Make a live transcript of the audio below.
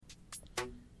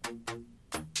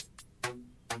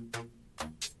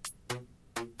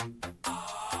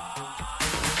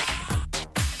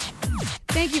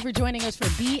Thank you for joining us for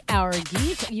Be Our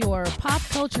Geek, your pop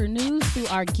culture news through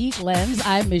our geek lens.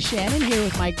 I'm Ms. Shannon here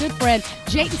with my good friend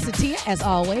Jayton Satia, as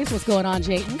always. What's going on,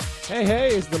 Jayton? Hey,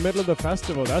 it's the middle of the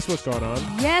festival. That's what's going on.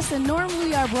 Yes, and normally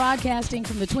we are broadcasting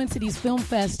from the Twin Cities Film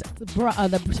Fest,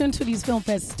 the Twin Cities Film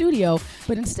Fest studio,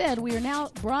 but instead we are now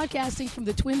broadcasting from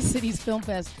the Twin Cities Film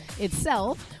Fest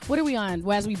itself. What are we on?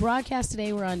 Well, as we broadcast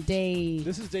today, we're on day...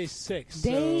 This is day 6.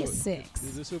 Day so 6.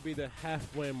 This will be the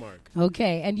halfway mark.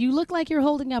 Okay, and you look like you're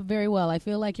holding up very well. I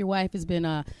feel like your wife has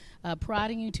been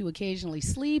prodding you to occasionally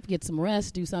sleep, get some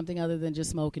rest, do something other than just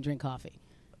smoke and drink coffee.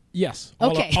 Yes.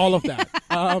 Okay. All of that.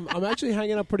 I'm actually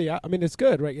hanging up pretty... I mean, it's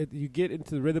good, right? You get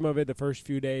into the rhythm of it the first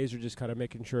few days. You're just kind of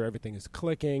making sure everything is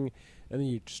clicking. And then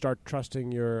you start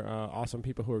trusting your awesome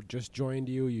people who have just joined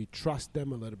you. You trust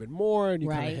them a little bit more. And you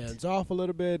kind of hands off a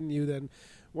little bit. And you then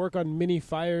work on mini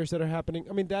fires that are happening.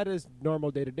 I mean, that is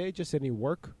normal day-to-day, just any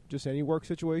work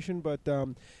situation. But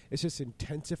it's just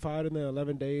intensified in the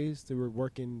 11 days. They were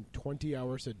working 20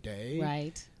 hours a day.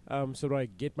 Right. So do I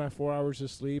get my 4 hours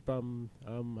of sleep? I'm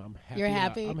happy. You're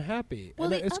happy? I'm happy.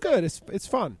 Well, and it's good. It's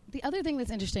fun. The other thing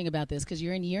that's interesting about this, because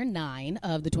you're in year 9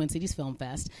 of the Twin Cities Film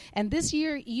Fest, and this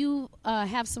year you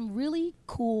have some really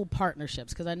cool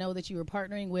partnerships, because I know that you were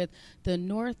partnering with the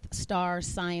North Star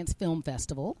Science Film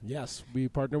Festival. Yes, we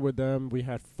partnered with them. We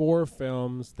had 4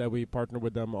 films that we partnered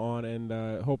with them on,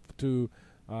 and hope to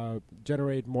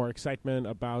generate more excitement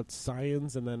about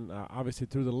science, and then obviously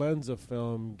through the lens of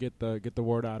film, get the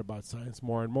word out about science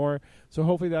more and more. So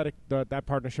hopefully that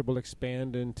partnership will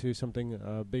expand into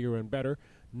something bigger and better.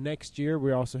 Next year,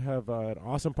 we also have an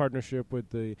awesome partnership with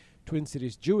the Twin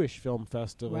Cities Jewish Film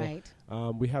Festival. Right.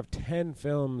 We have 10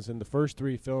 films, and the first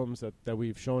 3 films that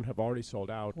we've shown have already sold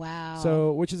out. Wow.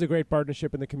 So, which is a great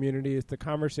partnership in the community. It's the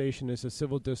conversation, it's a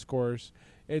civil discourse.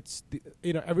 It's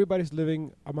everybody's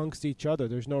living amongst each other.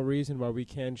 There's no reason why we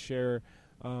can't share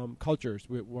cultures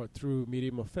through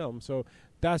medium of film. So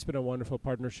that's been a wonderful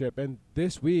partnership. And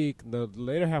this week, the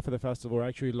later half of the festival, we're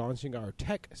actually launching our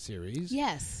tech series.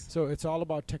 Yes. So it's all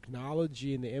about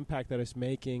technology and the impact that it's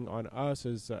making on us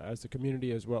as a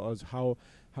community, as well as how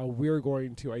we're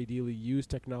going to ideally use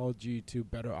technology to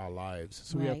better our lives.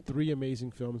 So we have 3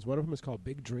 amazing films. One of them is called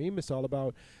Big Dream. It's all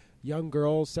about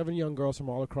 7 young girls from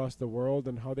all across the world,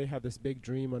 and how they have this big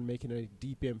dream on making a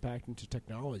deep impact into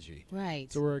technology.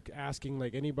 Right. So we're asking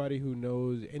anybody who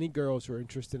knows any girls who are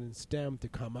interested in STEM to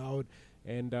come out.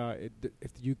 And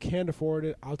if you can't afford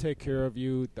it, I'll take care of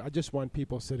you. I just want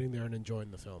people sitting there and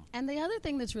enjoying the film. And the other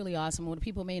thing that's really awesome, what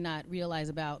people may not realize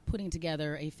about putting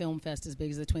together a film fest as big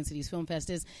as the Twin Cities Film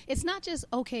Fest is, it's not just,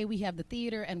 okay, we have the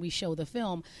theater and we show the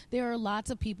film. There are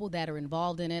lots of people that are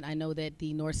involved in it. I know that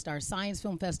the North Star Science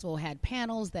Film Festival had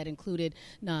panels that included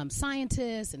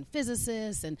scientists and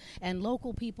physicists and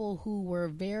local people who were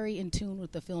very in tune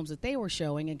with the films that they were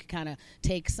showing, and could kind of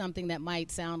take something that might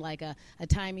sound like a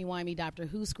timey-wimey Doctor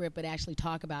Who script, but actually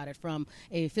talk about it from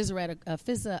a theoretical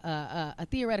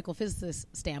physicist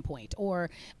standpoint. Or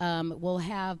we'll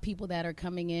have people that are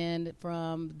coming in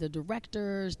from the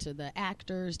directors to the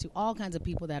actors to all kinds of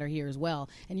people that are here as well.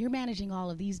 And you're managing all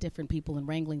of these different people and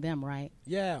wrangling them, right?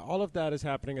 Yeah, all of that is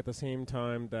happening at the same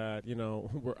time that,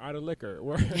 we're out of liquor.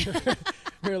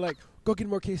 We're like, go get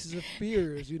more cases of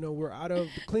beers. We're out of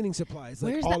cleaning supplies.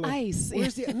 Where's the ice?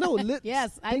 Where's the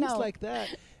yes, I know. Things like that.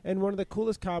 And one of the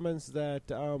coolest comments that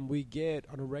we get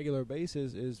on a regular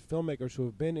basis is filmmakers who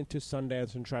have been into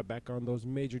Sundance and Tribeca on those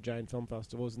major giant film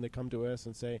festivals, and they come to us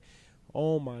and say,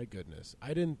 oh my goodness, I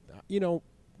didn't,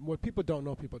 what people don't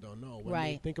know. When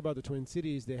they think about the Twin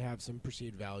Cities, they have some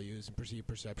perceived values and perceived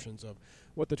perceptions of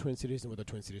what the Twin Cities and what the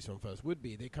Twin Cities Film Fest would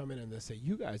be. They come in and they say,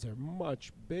 you guys are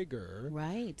much bigger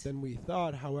than we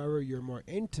thought. However, you're more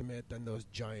intimate than those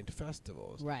giant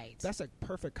festivals. Right. That's a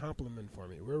perfect compliment for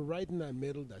me. We're right in that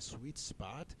middle, that sweet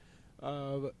spot.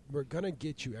 We're going to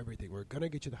get you everything. We're going to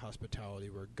get you the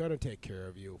hospitality. We're going to take care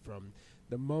of you from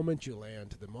the moment you land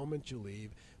to the moment you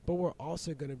leave. But we're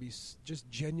also going to be just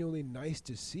genuinely nice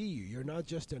to see you. You're not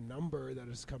just a number that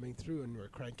is coming through and we're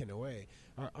cranking away.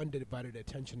 Our undivided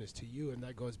attention is to you, and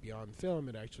that goes beyond film.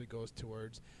 It actually goes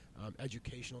towards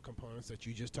educational components that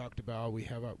you just talked about. We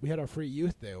had our free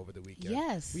youth day over the weekend.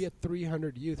 Yes. We had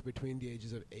 300 youth between the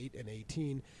ages of 8 and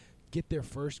 18 get their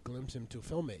first glimpse into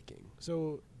filmmaking.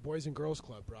 So Boys and Girls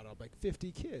Club brought up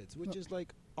 50 kids, which is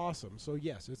awesome. So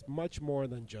yes, it's much more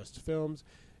than just films.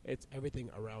 it's everything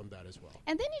around that as well.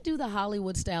 And then you do the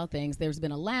Hollywood style things. There's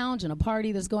been a lounge and a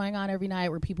party that's going on every night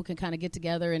where people can kind of get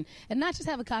together and not just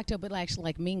have a cocktail, but actually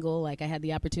like mingle. Like I had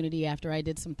the opportunity after I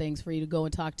did some things for you to go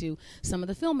and talk to some of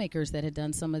the filmmakers that had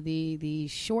done some of the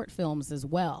short films as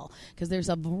well. Because there's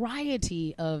a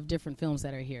variety of different films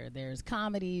that are here. There's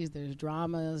comedies, there's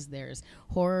dramas, there's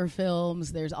horror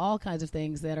films, there's all kinds of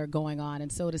things that are going on.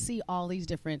 And so to see all these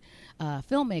different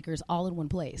filmmakers all in one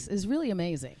place is really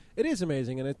amazing. It is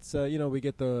amazing, and it's we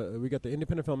get the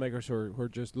independent filmmakers who are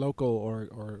just local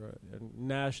or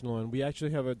national, and we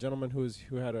actually have a gentleman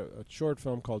who had a short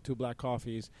film called Two Black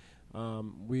Coffees.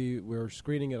 We're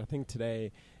screening it I think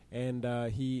today, and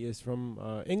he is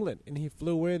from England, and he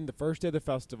flew in the first day of the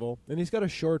festival, and he's got a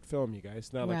short film, you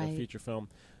guys, not like a feature film.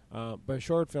 But a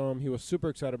short film. He was super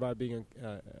excited about being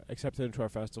accepted into our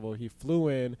festival. He flew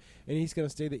in, and he's going to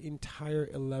stay the entire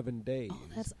 11 days. Oh,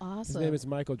 that's awesome. His name is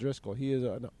Michael Driscoll. He is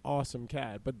an awesome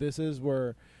cat. But this is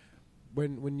where,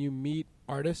 when you meet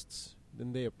artists,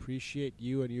 then they appreciate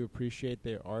you and you appreciate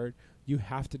their art. You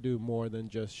have to do more than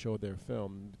just show their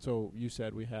film. So you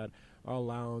said we had our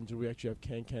lounge, and we actually have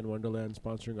Can Wonderland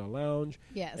sponsoring our lounge.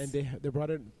 Yes. And they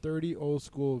brought in 30 old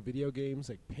school video games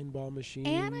like pinball machines.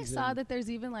 And I saw that there's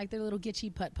even like their little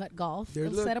Gitchy putt golf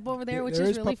set set up over there, which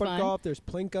is really fun. Golf, there's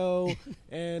Plinko,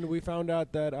 and we found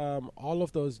out that all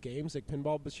of those games, like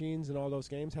pinball machines and all those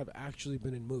games, have actually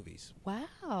been in movies. Wow.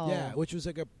 Yeah, which was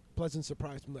like a pleasant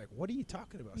surprise. I'm like, what are you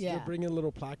talking about? So yeah. they're bringing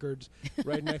little placards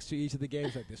right next to each of the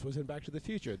games. Like, this was in Back to the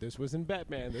Future. This was in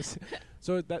Batman.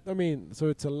 So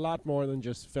it's a lot more than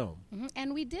just film. Mm-hmm.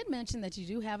 And we did mention that you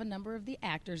do have a number of the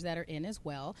actors that are in as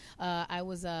well.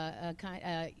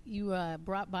 You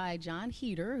brought by John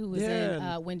Heder, who was in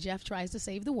When Jeff Tries to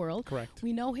Save the World. Correct.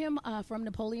 We know him from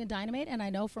Napoleon Dynamite, and I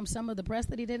know from some of the press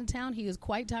that he did in town, he is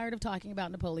quite tired of talking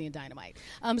about Napoleon Dynamite.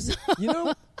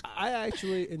 I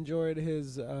actually enjoyed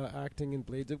his acting in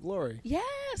Blades of Glory.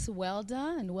 Yes, well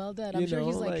done. I'm sure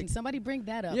he's like, can somebody bring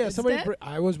that up? Yeah,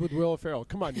 I was with Will Ferrell.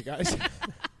 Come on, you guys.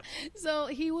 So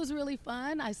he was really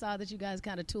fun. I saw that you guys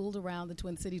kind of tooled around the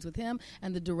Twin Cities with him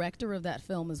and the director of that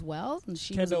film as well. And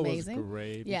she Kendall was amazing. Was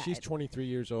great. Yeah. And she's 23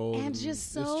 years old. And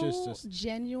just so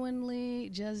genuinely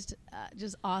just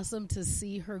awesome to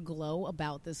see her glow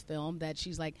about this film, that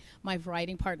she's like, my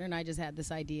writing partner and I just had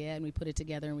this idea and we put it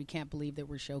together and we can't believe that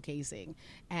we're showcasing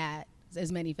at as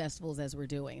many festivals as we're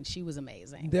doing. And she was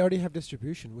amazing. They already have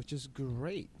distribution, which is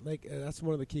great. Like that's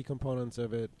one of the key components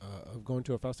of it, of going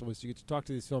to a festival, is you get to talk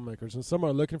to these filmmakers. And some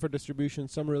are looking for distribution.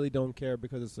 Some really don't care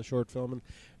because it's a short film,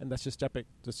 and that's just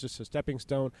a stepping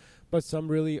stone. But some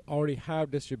really already have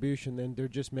distribution, and they're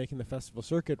just making the festival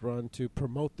circuit run to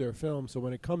promote their film. So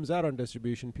when it comes out on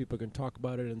distribution, people can talk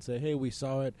about it and say, hey, we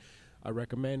saw it. I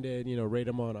recommend it, rate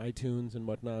them on iTunes and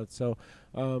whatnot. So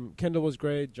Kendall was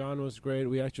great. John was great.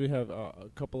 We actually have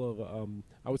a couple of,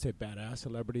 I would say, badass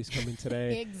celebrities coming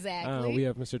today. Exactly. We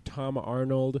have Mr. Tom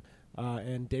Arnold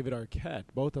and David Arquette.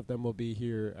 Both of them will be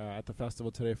here at the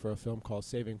festival today for a film called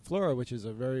Saving Flora, which is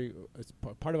it's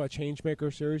part of our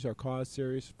Changemaker series, our Cause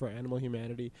series for animal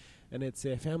humanity. And it's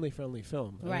a family-friendly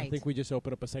film. Right. And I think we just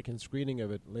opened up a second screening of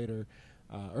it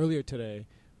earlier today.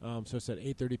 So it's at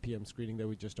 8:30 p.m. screening that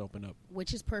we just opened up.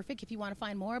 Which is perfect. If you want to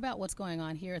find more about what's going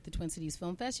on here at the Twin Cities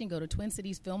Film Fest, you can go to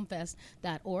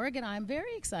twincitiesfilmfest.org. And I'm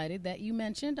very excited that you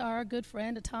mentioned our good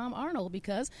friend Tom Arnold,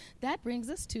 because that brings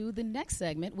us to the next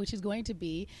segment, which is going to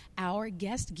be our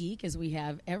guest geek, as we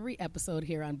have every episode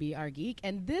here on Be Our Geek.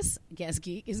 And this guest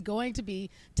geek is going to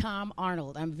be Tom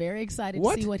Arnold. I'm very excited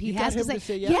to see what he has to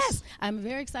say. Yes, I'm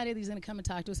very excited that he's going to come and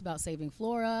talk to us about Saving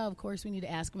Flora. Of course, we need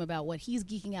to ask him about what he's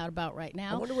geeking out about right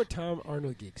now. I wonder what Tom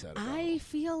Arnold geeks out about.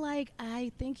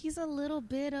 I think he's a little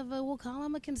bit of we'll call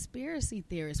him a conspiracy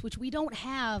theorist, which we don't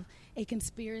have a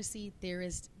conspiracy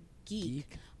theorist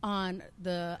geek on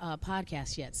the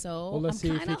podcast yet. So let's see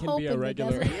if he can be a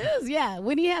regular. Yeah,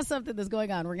 when he has something that's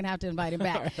going on, we're going to have to invite him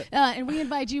back. And we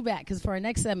invite you back, because for our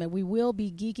next segment, we will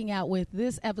be geeking out with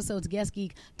this episode's guest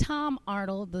geek, Tom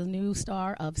Arnold, the new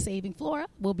star of Saving Flora.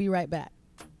 We'll be right back.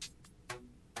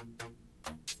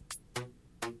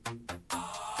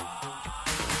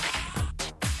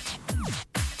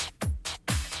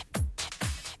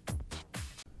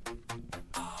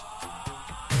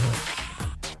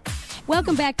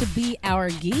 Welcome back to Be Our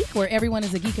Geek, where everyone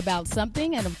is a geek about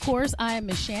something. And, of course, I am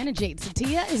Ms. Shannon. Jayton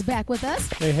Satia is back with us.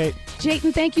 Hey.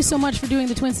 Jayton, thank you so much for doing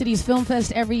the Twin Cities Film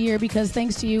Fest every year, because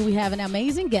thanks to you, we have an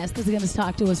amazing guest that's going to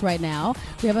talk to us right now.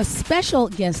 We have a special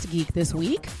guest geek this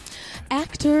week,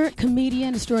 actor,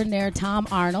 comedian extraordinaire Tom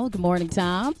Arnold. Good morning,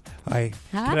 Tom. Hi.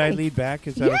 Hi. Can I lead back?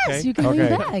 Is that Yes, okay? you can okay.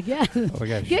 lean back. Yeah. Oh my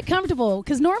gosh. Get comfortable.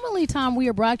 Because normally, Tom, we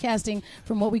are broadcasting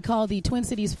from what we call the Twin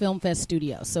Cities Film Fest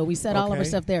studio. So we set all of our Okay.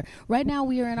 stuff there. Right now,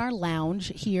 we are in our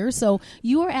lounge here. So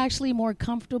you are actually more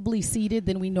comfortably seated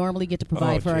than we normally get to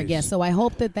provide for our geez. guests. So I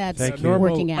hope that that's Thank you.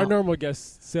 working out. Our normal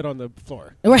guests sit on the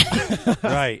floor. Right.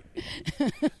 Right.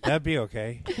 That'd be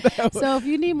okay. So if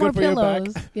you need more for your back.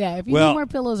 pillows, if you Well- need more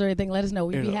pillows or anything, let us know.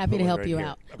 We'd be Here, happy to put one help right you here.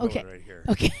 out. I'm putting Okay. one right here.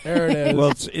 Okay. There it is.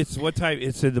 Well, it's what time?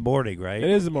 It's in the morning, right? It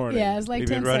is the morning. Yeah, it's like We've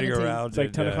 10, been running 17. around. It's like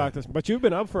and, 10 o'clock. But you've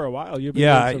been up for a while. You've been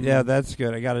Yeah, doing some- that's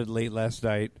good. I got it late last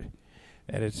night,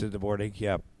 and it's in the morning.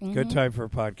 Yep. Good time for a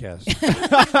podcast.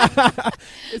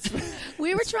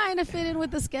 We were trying to fit in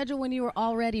with the schedule when you were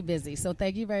already busy. So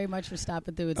thank you very much for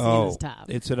stopping through and seeing us, Tom.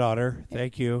 It's an honor.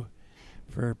 Thank you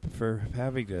for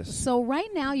having this. So right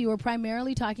now you are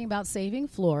primarily talking about Saving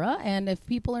Flora, and if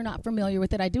people are not familiar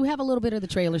with it, I do have a little bit of the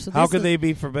trailer. So How this could is- they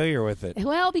be familiar with it?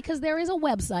 Well, because there is a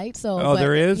website. So Oh, but-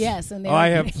 there is? Yes, and there I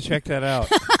have to check that out.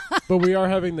 But we are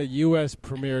having the U.S.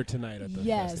 premiere tonight at the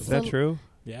Yes. Is festival. that true?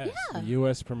 Yes, Yeah. the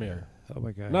U.S. premiere. Oh,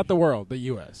 my God. Not the world, the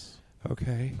U.S.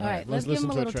 Okay. All right, let's give listen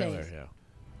them a to little trailer. taste. Yeah.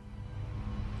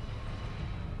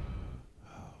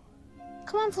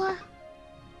 Come on, Flora.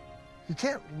 You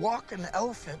can't walk an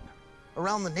elephant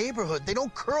around the neighborhood. They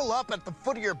don't curl up at the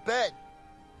foot of your bed.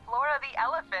 Flora the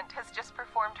elephant has just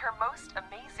performed her most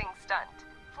amazing stunt.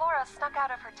 Flora snuck out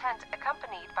of her tent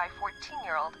accompanied by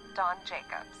 14-year-old Dawn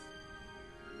Jacobs.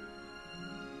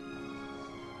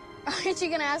 Aren't you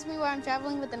gonna ask me where I'm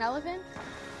traveling with an elephant?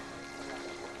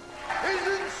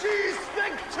 Isn't she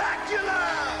spectacular?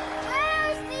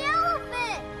 Where's the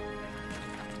elephant?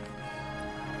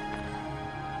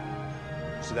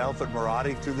 It's an elephant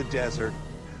marauding through the desert,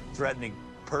 threatening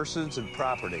persons and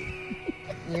property.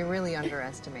 You really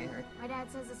underestimate her. My dad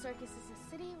says the circus is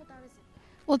a city without a city.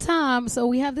 Well, Tom, so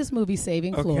we have this movie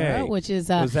Saving Flora, Okay. which is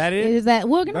Was that it? Is that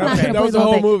we're not Okay. going to That play was the the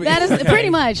whole whole thing. movie. That is pretty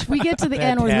much. We get to the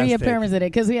end with Fantastic. reappearance in it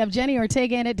because we have Jenny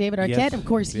Ortega in it, David Arquette, Yes. of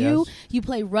course. Yes. You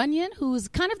play Runyon, who's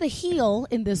kind of the heel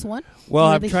in this one. Well,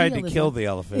 You're I'm the trying heel to this kill one. the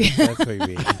elephant. That's what you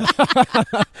mean.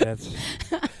 That's,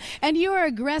 And you are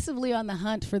aggressively on the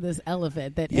hunt for this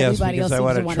elephant that yes, everybody else because I seems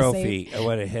want to a want to trophy. save. I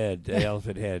want a head, an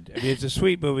elephant head. I mean, it's a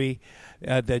sweet movie.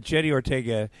 That Jenny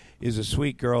Ortega is a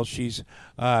sweet girl. She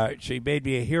made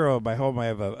me a hero in my home. I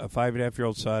have a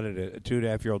 5.5-year-old son and a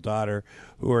 2.5-year-old daughter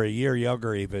who are a year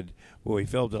younger even when we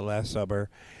filmed it last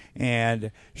summer. And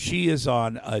she is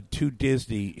on 2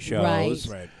 Disney shows.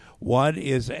 Right. Right. One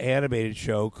is an animated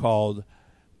show called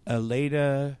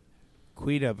Elena,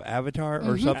 Queen of Avatar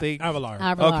or something. Avalar.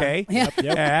 Avalar. Okay. Yeah.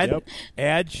 Yep. And Yep.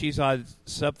 and she's on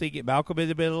something, Malcolm in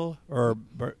the Middle or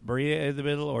Maria in the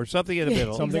Middle or something in the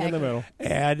middle. Something in the middle.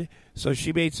 And so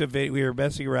she made some we were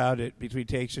messing around between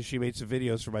takes, so she made some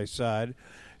videos for my son,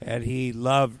 and he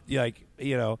loved, he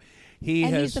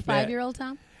And has he's the spent- 5-year-old,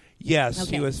 Tom? Yes,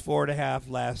 Okay. he was 4.5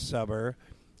 last summer,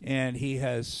 and he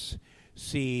has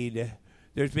seen.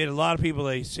 There's been a lot of people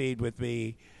that he's seen with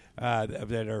me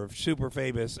that are super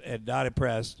famous and not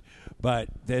impressed, but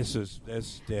this did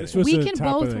This it. was We the can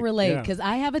top of both the- relate yeah. because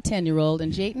I have a 10-year-old,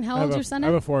 and Jayton, how I have old's a- your son I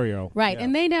now? have a 4-year-old. Right, Yeah.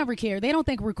 and they never care. They don't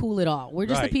think we're cool at all. We're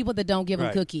just Right. the people that don't give them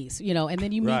Right. cookies, and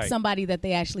then you meet Right. somebody that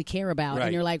they actually care about, Right.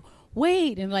 and you're like,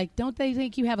 wait, and like, don't they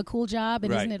think you have a cool job?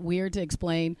 And Right. isn't it weird to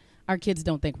explain? Our kids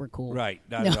don't think we're cool. Right,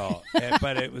 not No. at all.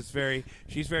 But it was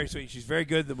she's very sweet. She's very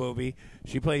good in the movie.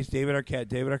 She plays David Arquette.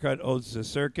 David Arquette owns the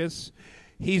circus.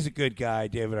 He's a good guy,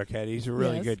 David Arquette. He's a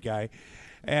really Yes. good guy.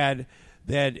 And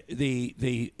then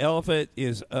the elephant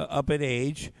is up in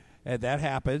age, and that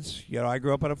happens. I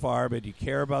grew up on a farm, and you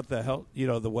care about the health,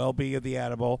 the well-being of the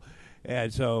animal.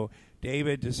 And so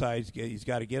David decides he's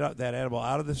got to get that animal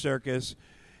out of the circus,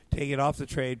 take it off the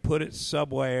train, put it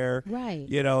somewhere. Right.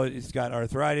 It's got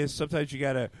arthritis. Sometimes you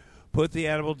got to put the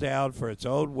animal down for its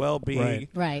own well-being. Right.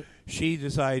 Right. She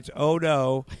decides, oh,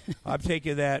 no, I'm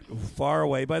taking that far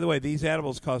away. By the way, these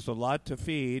animals cost a lot to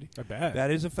feed. I bet. That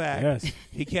is a fact. Yes.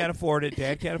 He can't afford it.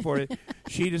 Dad can't afford it.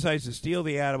 She decides to steal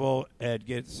the animal and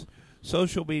gets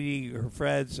social media, her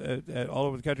friends all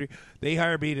over the country. They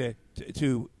hire me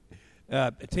to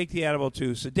take the animal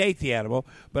to sedate the animal,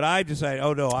 but I've decided,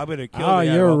 oh, no, I'm going to kill the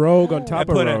animal. You're a rogue on I top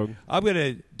of put rogue. I'm going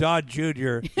to Don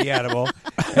Jr. the animal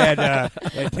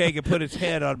and put its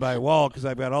head on my wall because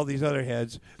I've got all these other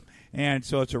heads. And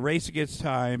so it's a race against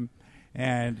time.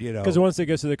 And, Because once it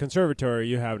gets to the conservatory,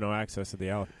 you have no access to the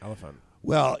elephant.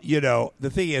 well, the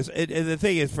thing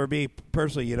is, for me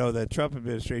personally, the Trump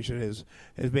administration has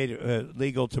made it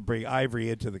legal to bring ivory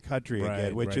into the country Right,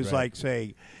 again, which right, is right. like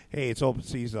saying, hey, it's open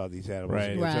season on these animals. Right.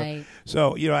 again. Right.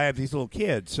 So, I have these little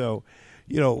kids. So,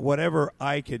 whatever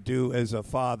I could do as a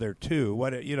father too,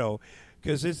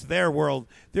 because it's their world.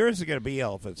 There isn't going to be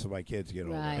elephants when my kids get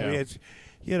older. Right. I mean, it's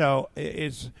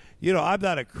I'm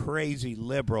not a crazy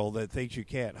liberal that thinks you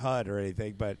can't hunt or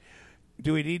anything, but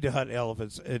do we need to hunt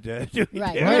elephants? Right. Do We're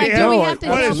like, do we have to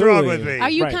what hunt- is wrong with me? Are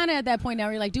you Right. kind of at that point now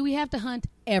where you're like, do we have to hunt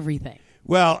everything?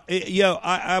 Well,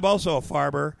 I'm also a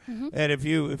farmer, and if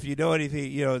you know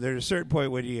anything, there's a certain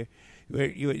point when you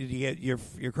get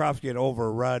your crops get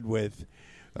overrun with.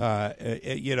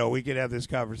 We could have this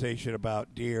conversation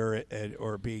about deer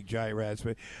or being giant rats,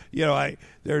 but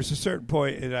there's a certain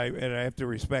point, and I have to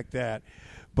respect that.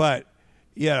 But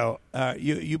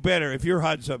you better, if you're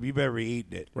hunting something, you better be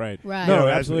eating it. Right. Right. No,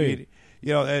 That's what absolutely.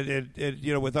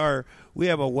 and we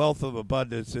have a wealth of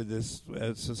abundance in this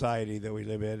society that we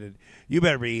live in, and you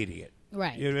better be eating it.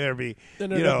 Right. You better be.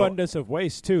 And an abundance of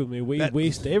waste too. I mean, we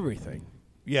waste everything.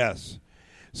 Yes.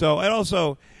 So, and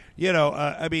also,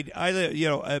 I did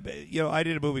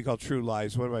a movie called True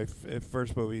Lies, one of my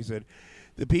first movies, and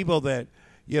the people that,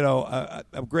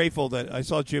 I'm grateful that I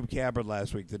saw Jim Cameron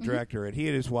last week, the director, and he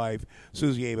and his wife,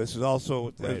 Susie Amos, is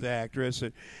also the actress,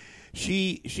 and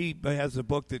she has a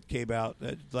book that came out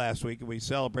last week, and we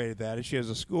celebrated that, and she has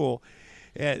a school,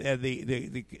 and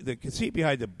the conceit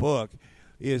behind the book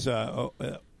is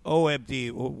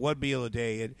OMD, 1 meal a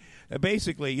day, and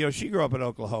basically, she grew up in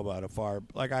Oklahoma on a farm,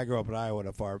 like I grew up in Iowa on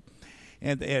a farm,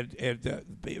 and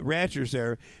ranchers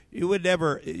there, you would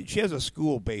never. She has a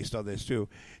school based on this too.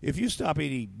 If you stop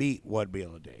eating meat 1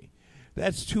 meal a day,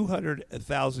 that's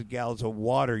 200,000 gallons of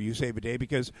water you save a day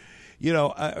because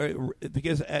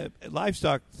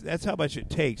livestock, that's how much it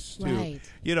takes to, Right.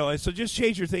 And so just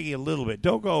change your thinking a little bit.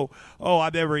 Don't go,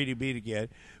 I'm never eating meat again.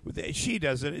 She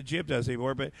doesn't, and Jim does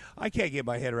anymore, but I can't get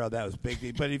my head around that was big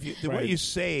thing. But if the way you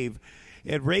save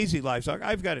and raising livestock,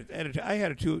 I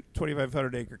had a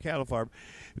 2,500 acre cattle farm.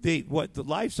 What the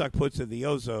livestock puts in the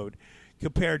ozone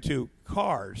compared to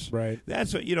cars. Right.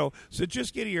 That's what, so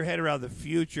just getting your head around the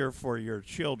future for your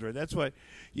children. That's what,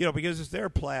 because it's their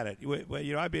planet.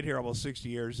 I've been here almost 60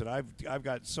 years, and I've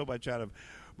got so much out of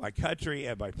my country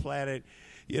and my planet,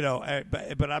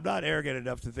 but I'm not arrogant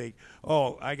enough to think,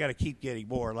 I got to keep getting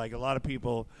more. Like a lot of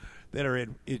people that are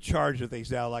in charge of things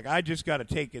now, like I just got to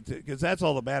take it because that's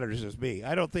all that matters is me.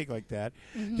 I don't think like that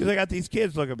because I got these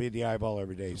kids looking me in the eyeball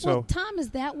every day. So, well, Tom, is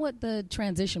that what the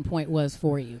transition point was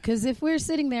for you? Because if we're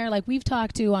sitting there, like we've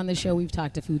talked to on the show, we've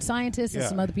talked to food scientists and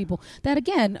some other people that,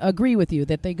 again, agree with you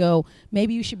that they go,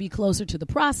 maybe you should be closer to the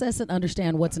process and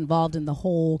understand what's involved in the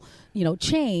whole,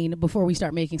 chain before we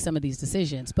start making some of these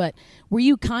decisions. But were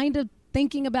you kind of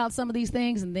thinking about some of these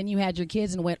things, and then you had your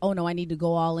kids and went, oh, no, I need to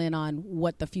go all in on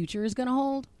what the future is going to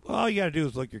hold? Well, all you got to do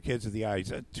is look your kids in the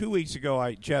eyes. 2 weeks ago,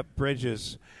 Jeff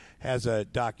Bridges has a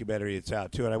documentary that's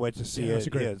out, too, and I went to see it.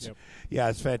 Yeah,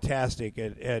 it's fantastic.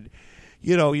 And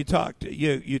you talk to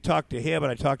him,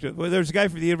 and I talked to there's a guy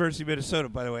from the University of Minnesota,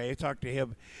 by the way. I talked to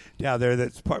him down there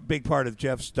that's big part of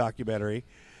Jeff's documentary.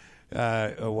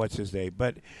 What's his name?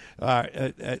 But,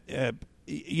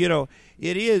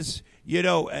 it is...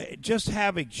 just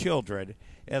having children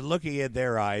and looking in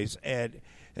their eyes, and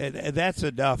that's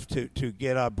enough to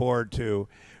get on board to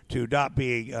not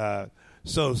being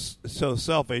so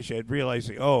selfish and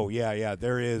realizing,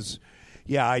 there is,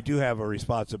 I do have a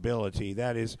responsibility.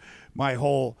 That is my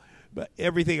whole.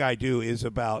 Everything I do is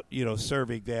about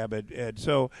serving them, and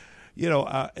so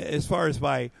as far as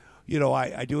my.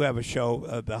 I do have a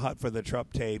show, The Hunt for the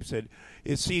Trump Tapes, and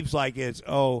it seems like it's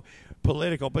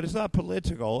political, but it's not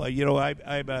political.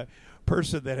 I'm a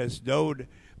person that has known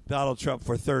Donald Trump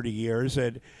for 30 years,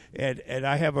 and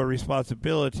I have a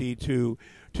responsibility to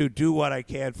do what I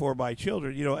can for my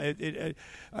children. And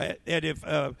if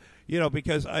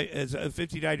because I, as a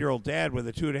 59-year-old dad with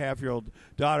a 2.5-year-old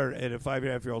daughter and a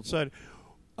 5.5-year-old son,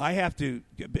 I have to.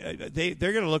 They're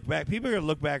going to look back. People are going to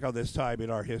look back on this time in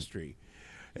our history,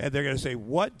 and they're going to say,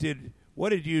 "What did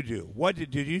you do?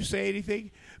 Did you say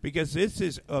anything?" Because this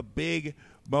is a big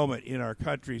moment in our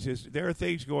country's history. There are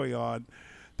things going on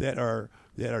that are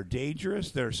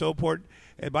dangerous, that are so important,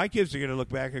 and my kids are going to look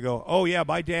back and go, "Oh yeah,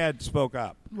 my dad spoke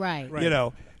up." Right.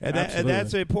 And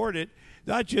that's important.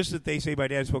 Not just that they say my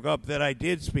dad spoke up, that I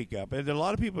did speak up, and a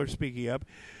lot of people are speaking up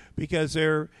because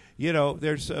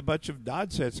there's a bunch of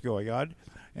nonsense going on.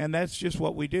 And that's just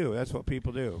what we do. That's what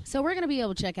people do. So we're going to be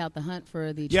able to check out The Hunt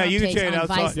for the Yeah, Trump you can Tapes check it on out.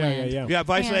 Viceland. Yeah,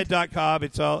 Viceland.com.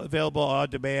 It's all available on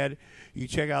demand. You can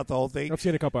check out the whole thing. I've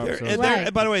seen a couple episodes.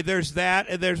 And by the way, there's that,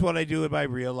 and there's what I do in my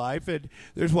real life, and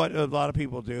there's what a lot of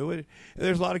people do. And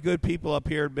there's a lot of good people up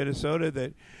here in Minnesota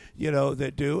that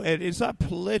do. And it's not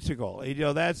political.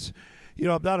 That's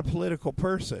I'm not a political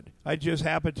person. I just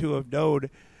happen to have known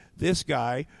this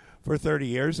guy for 30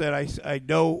 years, and I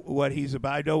know what he's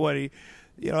about. I know what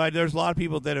there's a lot of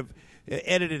people that have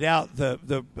edited out a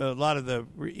lot of the.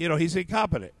 He's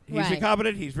incompetent. He's Right.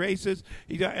 incompetent. He's racist.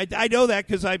 I know that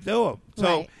because I know him.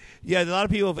 So Right. yeah, a lot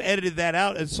of people have edited that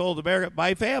out and sold America.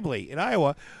 My family in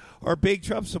Iowa are big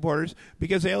Trump supporters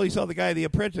because they only saw the guy in The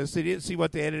Apprentice. They didn't see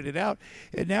what they edited out,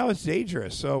 and now it's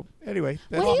dangerous. So anyway,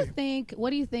 that's What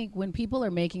do you think when people are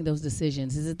making those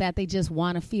decisions? Is it that they just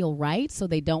want to feel right, so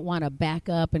they don't want to back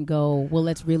up and go, well,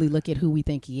 let's really look at who we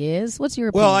think he is? What's your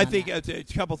opinion? Well, I on think that? a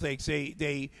couple things.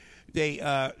 They made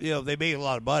a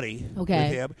lot of money Okay.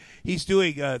 with him. He's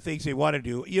doing things they want to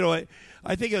do.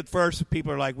 I think at first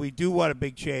people are like, we do want a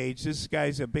big change. This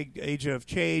guy's a big agent of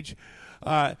change.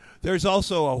 There's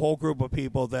also a whole group of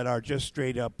people that are just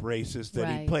straight up racist that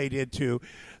he Right. played into,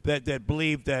 that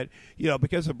believe that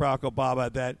because of Barack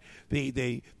Obama that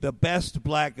the best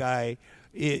black guy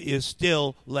is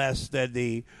still less than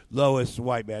the lowest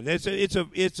white man. It's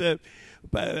a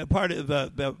part of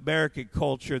the American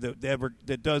culture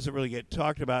that doesn't really get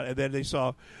talked about. And then they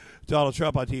saw Donald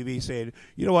Trump on TV saying,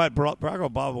 you know what, Barack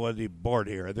Obama wasn't even born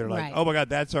here. And they're like, Right. oh, my God,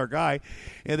 that's our guy.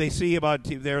 And they see him on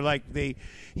TV. They're like, he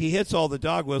hits all the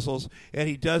dog whistles, and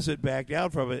he doesn't back down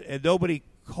from it, and nobody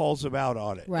calls him out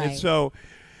on it. Right. And so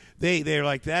they're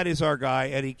like, that is our guy,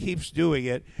 and he keeps doing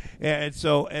it. And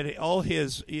so all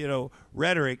his,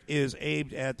 rhetoric is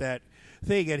aimed at that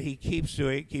thing, and he keeps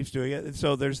doing it. And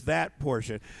so there's that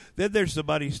portion. Then there's the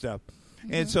money stuff.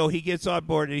 Mm-hmm. And so he gets on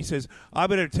board, and he says, I'm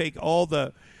going to take all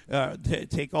the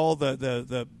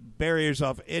barriers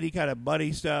off any kind of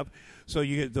money stuff. So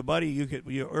you get the money,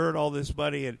 you earn all this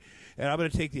money, and I'm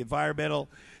going to take the environmental.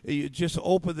 You just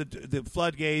open the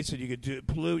floodgates, and you can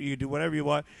pollute. You can do whatever you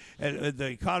want, and the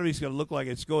economy's going to look like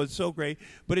it's going so great,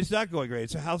 but it's not going great.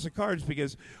 It's a house of cards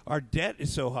because our debt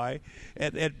is so high,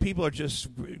 and people are just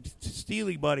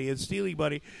stealing money, and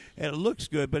it looks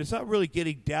good, but it's not really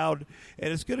getting down,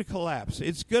 and it's going to collapse.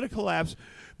 It's going to collapse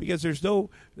because there's no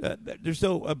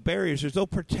barriers, there's no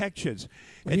protections,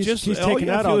 and He's just all taken you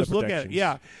have out to all do is the look at it. protections.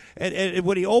 Yeah, and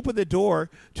when he opened the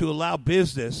door to allow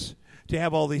business to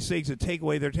have all these things and take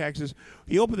away their taxes,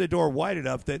 he opened the door wide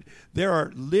enough that there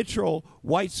are literal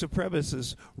white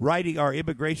supremacists writing our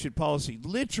immigration policy.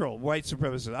 Literal white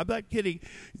supremacists. I'm not kidding.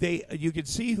 You can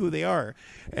see who they are.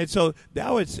 And so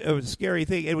now it's a scary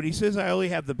thing. And when he says I only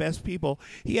have the best people,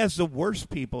 he has the worst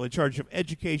people in charge of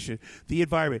education, the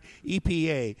environment,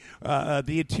 EPA,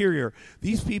 the interior.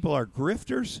 These people are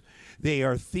grifters. They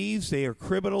are thieves. They are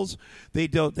criminals. They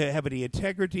have any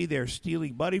integrity. They're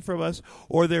stealing money from us,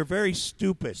 or they're very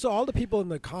stupid. So all the people in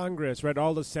the Congress, right,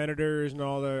 all the senators and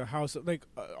all the House,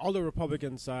 all the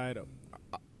Republican side,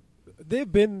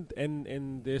 they've been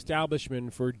in the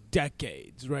establishment for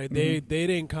decades, right? Mm-hmm. They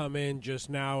didn't come in just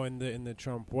now in the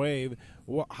Trump wave.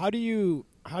 How do you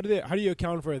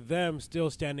account for them still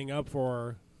standing up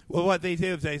for? Well, what they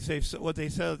do is they say to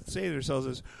themselves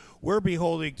is, we're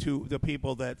beholding to the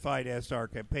people that financed our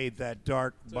campaign, that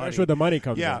dark money. That's where the money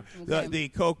comes Yeah, in. Okay. the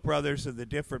Koch brothers and the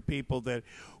different people that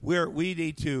we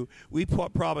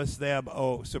promise them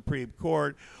Supreme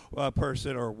Court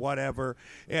person or whatever,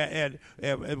 and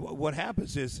what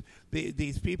happens is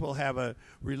these people have a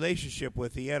relationship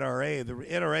with the NRA. The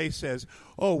NRA says,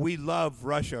 "Oh, we love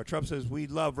Russia." Trump says, "We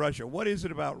love Russia." What is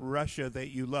it about Russia that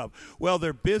you love? Well,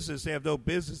 their business. They have no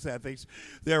business ethics.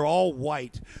 They're all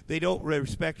white. They don't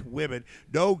respect women.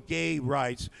 No gay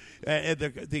rights, and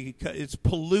it's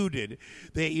polluted.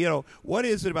 What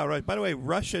is it about Russia? By the way,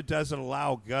 Russia doesn't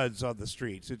allow guns on the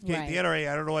streets. Right. The NRA,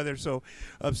 I don't know why they're so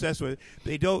obsessed with it.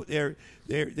 They don't.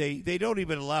 They don't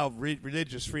even allow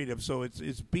religious freedom. So it's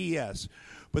BS.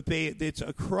 But it's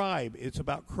a crime. It's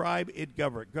about crime in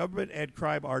government. Government and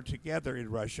crime are together in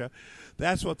Russia.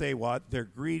 That's what they want. They're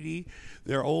greedy.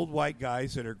 They're old white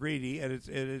guys that are greedy, and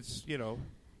it's.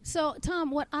 So,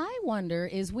 Tom, what I wonder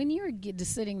is when you're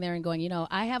just sitting there and going,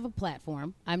 I have a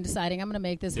platform. I'm deciding I'm going to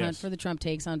make this hunt for the Trump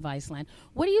takes on Viceland.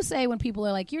 What do you say when people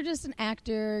are like, you're just an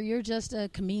actor, you're just a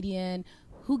comedian?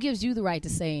 Who gives you the right to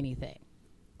say anything?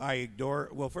 I ignore.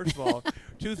 Well, first of all,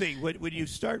 two things. When you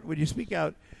speak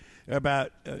out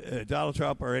about Donald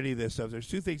Trump or any of this stuff, there's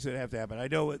two things that have to happen. I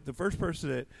know the first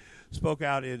person that spoke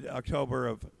out in October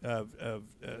of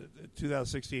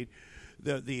 2016.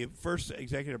 The first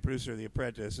executive producer of The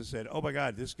Apprentice has said, "Oh my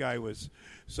God, this guy was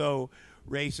so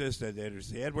racist," and there's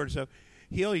the N-word stuff.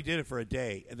 he only did it for a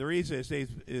day. And the reason his name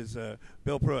is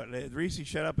Bill Pruitt. The reason he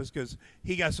shut up is because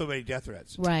he got so many death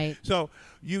threats. Right. So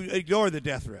you ignore the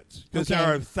death threats because there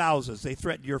are thousands. They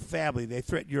threaten your family. They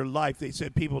threaten your life. They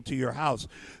send people to your house.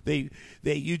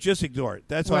 You just ignore it.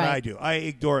 That's what I do. I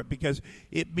ignore it because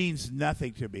it means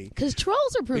nothing to me. Because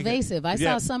trolls are pervasive. I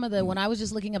saw some of when I was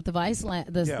just looking up the Vice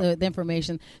the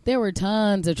information. There were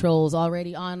tons of trolls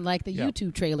already on like the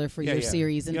YouTube trailer for your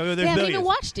series, and they haven't even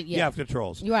watched it yet. Yeah, the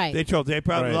trolls. Right. They trolls. They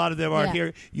probably a lot of them aren't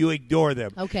here. You ignore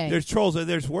them. Okay. There's trolls, and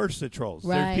there's worse than trolls.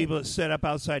 Right. There's people that set up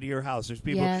outside of your house. There's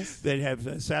people that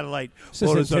have satellite It's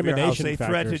photos of your house. intimidation They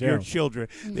threaten factors, your yeah. children.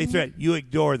 They threaten. You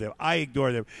ignore them. I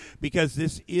ignore them because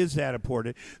this is that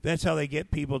important. That's how they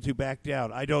get people to back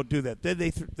down. I don't do that. Then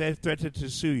they threaten to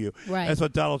sue you. Right. That's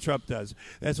what Donald Trump does.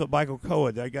 That's what Michael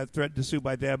Cohen. I got threatened to sue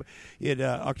by them in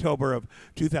October of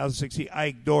 2016. I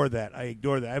ignore that. I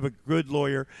have a good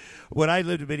lawyer. When I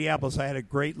lived in Minneapolis, I had a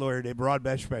great lawyer named Ron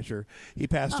Meschmecher. He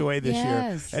passed away this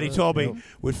year, and he told me,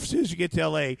 as soon as you get to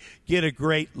L.A., get a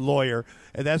great lawyer.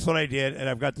 And that's what I did, and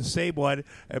I've got the same one.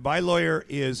 And my lawyer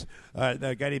is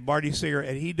a guy named Marty Singer,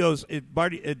 and he knows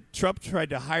Trump tried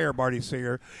to hire Marty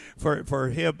Singer for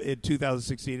him in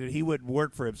 2016, and he wouldn't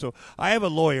work for him. So I have a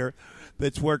lawyer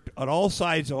that's worked on all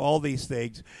sides of all these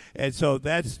things, and so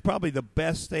that's probably the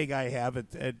best thing I have.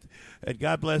 And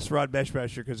God bless Ron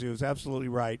Meschmecher because he was absolutely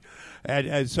right.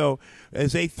 And so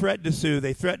as they threaten to sue,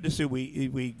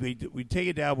 we take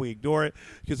it down, we ignore it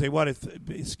because they want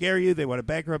to scare you, they want to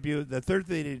bankrupt you. The third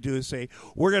thing they do is say,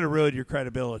 we're going to ruin your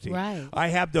credibility. Right. I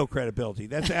have no credibility.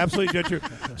 That's absolutely not true.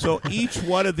 So each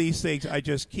one of these things, I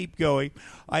just keep going.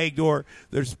 I ignore.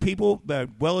 There's people,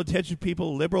 well-intentioned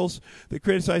people, liberals that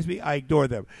criticize me. I ignore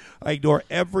them. I ignore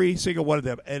every single one of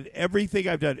them. And everything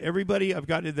I've done, everybody I've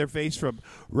gotten in their face, from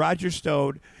Roger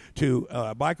Stone to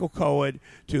Michael Cohen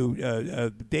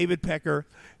to David Pecker,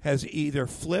 has either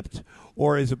flipped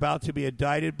or is about to be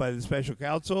indicted by the special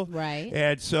counsel. Right.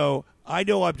 And so I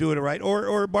know I'm doing it right.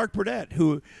 Or Mark Burnett,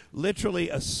 who literally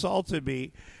assaulted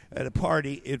me at a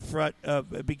party in front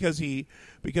of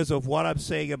because of what I'm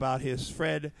saying about his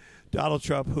friend Donald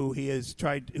Trump, who he has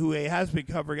been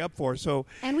covering up for. So,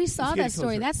 and we saw that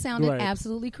story. That sounded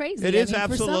absolutely crazy. It is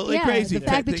absolutely crazy. The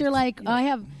fact that you're like,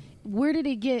 where did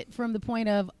it get from the point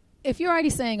of, if you're already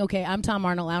saying, okay, I'm Tom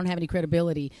Arnold, I don't have any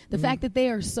credibility, the fact that they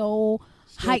are so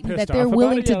heightened that they're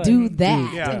willing to do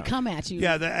that and come at you.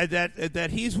 Yeah, that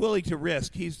he's willing to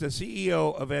risk. He's the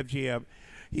CEO of MGM.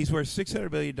 He's worth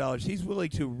 $600 million. He's willing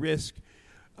to risk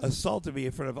assaulting me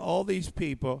in front of all these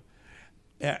people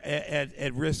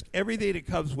and risk everything that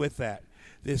comes with that.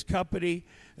 This company,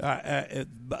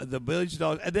 the billions of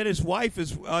dollars. And then his wife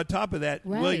is on top of that,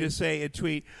 willing to say and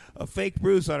tweet a fake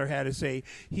bruise on her head and say,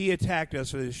 he attacked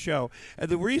us for this show. And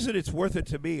the reason it's worth it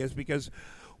to me is because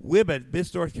women,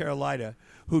 Miss North Carolina,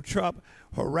 who Trump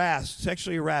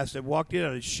sexually harassed, and walked in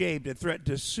on and shamed and threatened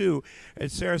to sue,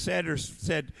 and Sarah Sanders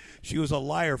said she was a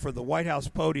liar from the White House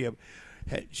podium.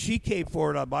 She came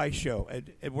forward on my show,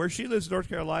 and where she lives in North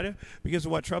Carolina, because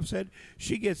of what Trump said,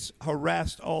 she gets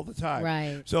harassed all the time.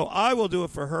 Right. So I will do it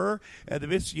for her and the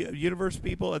Miss Universe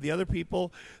people and the other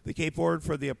people that came forward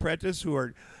for The Apprentice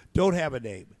who don't have a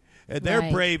name. And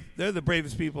they're brave. They're the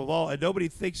bravest people of all, and nobody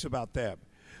thinks about them.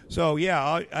 So,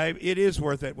 yeah, it is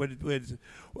worth it. When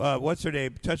what's her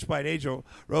name, Touched by an Angel,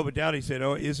 Robert Downey said,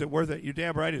 oh, is it worth it? You're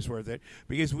damn right it's worth it,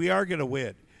 because we are going to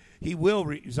win. He will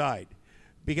resign.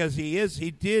 Because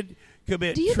he did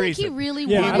commit treason. Do you think he really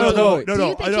wanted No. Do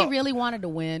you think he really wanted to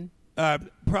win?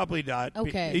 Probably not.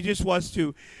 Okay. He just wants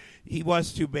to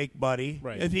make money.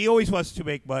 Right. And he always wants to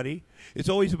make money. It's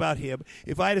always about him.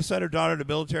 If I had a son or daughter in the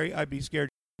military, I'd be scared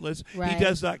shitless. Right. He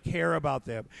does not care about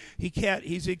them.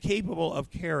 He's incapable of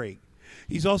caring.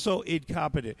 He's also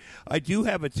incompetent. I do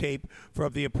have a tape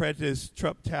from The Apprentice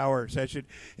Trump Tower session,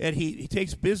 and he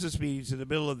takes business meetings in the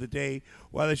middle of the day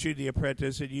while they're shooting The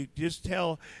Apprentice, and you just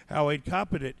tell how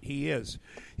incompetent he is.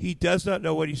 He does not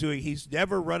know what he's doing. He's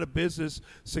never run a business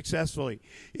successfully.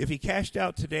 If he cashed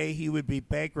out today, he would be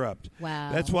bankrupt.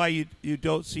 Wow. That's why you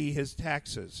don't see his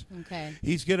taxes. Okay.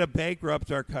 He's going to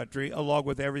bankrupt our country along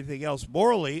with everything else.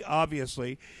 Morally,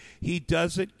 obviously, he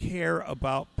doesn't care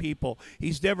about people.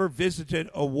 He's never visited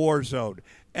a war zone,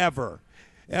 ever.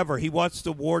 He wants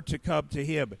the war to come to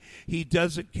him. He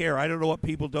doesn't care. I don't know what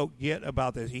people don't get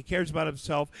about this. He cares about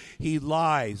himself. He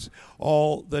lies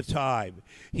all the time.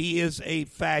 He is a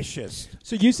fascist.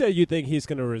 So you said you think he's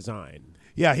going to resign.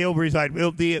 Yeah, he'll resign.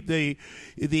 The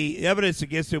evidence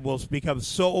against him will become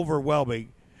so overwhelming.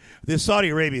 This Saudi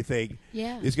Arabia thing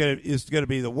is going to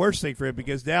be the worst thing for him,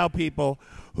 because now people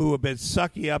who have been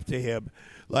sucking up to him,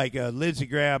 like Lindsey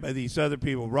Graham and these other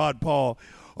people, Ron Paul,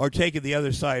 are taking the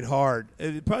other side hard.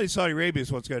 Probably Saudi Arabia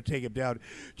is what's going to take him down.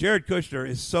 Jared Kushner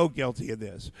is so guilty in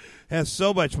this, has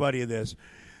so much money in this.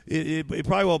 It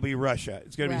probably won't be Russia.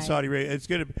 It's going to be Saudi Arabia. It's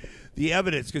going to the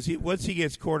evidence because once he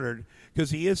gets cornered, because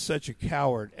he is such a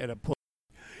coward and a pussy,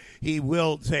 he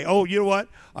will say, "Oh, you know what?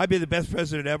 I've been the best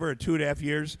president ever in 2.5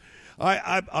 years.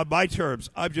 I'm on my terms.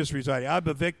 I'm just resigning. I'm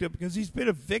a victim," because he's been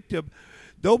a victim.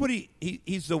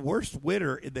 He's the worst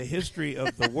winner in the history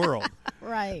of the world.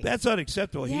 Right. That's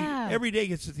unacceptable. Yeah. He every day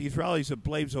gets at these rallies and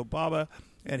blames Obama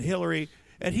and Hillary,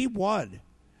 and he won.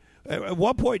 At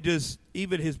one point, does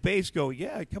even his base go,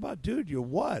 "Yeah, come on, dude, you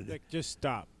won." Like, just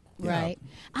stop. Right.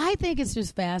 I think it's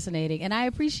just fascinating, and I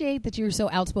appreciate that you're so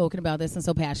outspoken about this and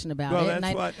so passionate about Well, it.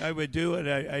 that's what I would do, and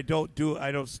I don't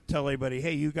tell anybody,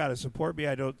 "Hey, you got to support me."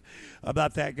 I'm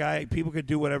not that guy. People can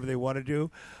do whatever they want to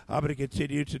do. I'm going to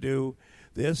continue to do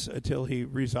this until he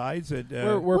resigns. And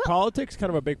were politics kind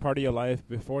of a big part of your life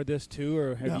before this too,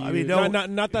 or have you? I mean, no.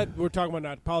 Not that we're talking about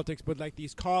not politics, but like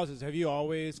these causes. Have you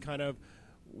always kind of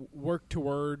work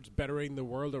towards bettering the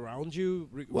world around you?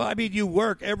 Well, I mean, you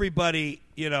work. Everybody,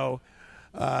 I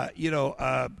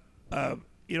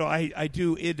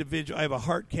do individual. I have a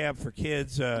heart camp for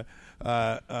kids. And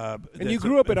you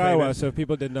grew up in Iowa, so if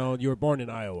people didn't know, you were born in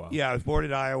Iowa. Yeah, I was born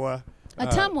in Iowa.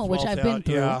 Ottumwa, which I've been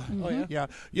through. Yeah, Mm-hmm.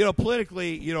 yeah.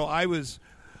 Politically, I was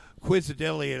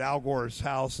coincidentally at Al Gore's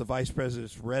house, the vice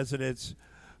president's residence.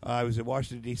 I was in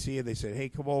Washington, D.C., and they said, "Hey,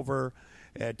 come over."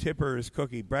 And Tipper is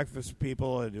cooking breakfast for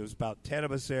people, and there was about 10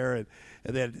 of us there. And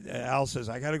then Al says,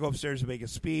 "I got to go upstairs and make a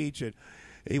speech." And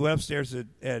he went upstairs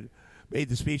and made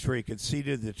the speech where he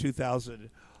conceded the 2000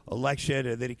 election.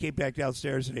 And then he came back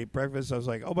downstairs and ate breakfast. I was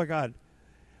like, oh, my God,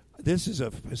 this is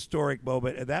a historic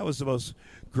moment. And that was the most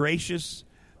gracious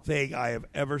thing I have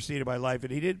ever seen in my life.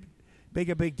 And he didn't make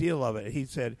a big deal of it. He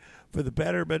said, "For the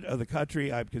betterment of the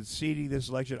country, I'm conceding this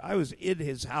election." I was in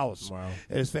his house. Wow.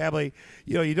 And his family.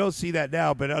 You don't see that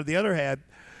now. But on the other hand,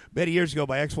 many years ago,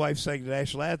 my ex-wife sang the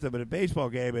national anthem at a baseball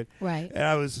game. And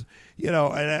I was, and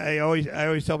I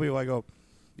always tell people, I go,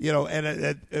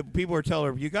 and people were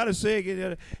telling her, "You got to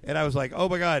sing." And I was like, "Oh,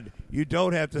 my God, you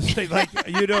don't have to sing. Like,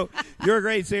 you're a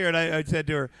great singer." And I said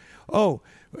to her, "Oh,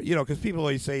 because people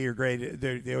always say you're great.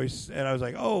 They always," and I was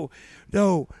like, "Oh,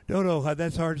 no,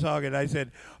 that's a hard song." And I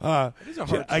said, It is a hard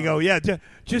song. I go, "Yeah,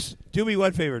 just do me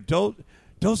one favor. Don't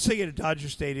sing it at Dodger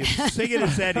Stadium. Sing it in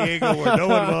San Diego where no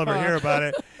one will ever hear about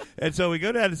it." And so we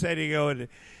go down to San Diego,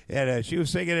 and she was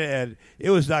singing it, and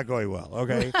it was not going well,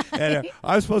 okay? And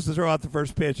I was supposed to throw out the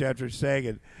first pitch after she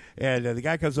sang, and the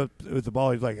guy comes up with the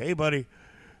ball. He's like, "Hey, buddy,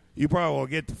 you probably will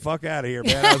get the fuck out of here,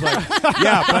 man." I was like,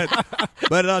 "Yeah,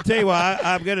 but I'll tell you what,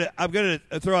 I'm gonna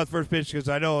throw out the first pitch because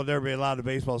I know I'll never be allowed to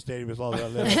baseball stadium as long as I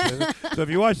live." So if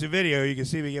you watch the video, you can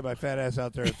see me get my fat ass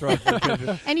out there and throw out the first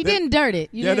pitch. And you didn't dirt it.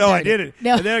 I didn't.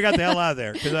 No. And then I got the hell out of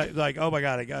there because I was like, "Oh my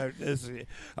God,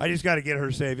 I just got to get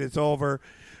her safe. It's over."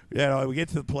 We get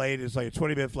to the plane. It's like a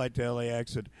 20-minute flight to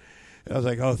LAX, and I was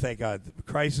like, "Oh, thank God,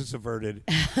 crisis averted."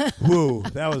 Woo,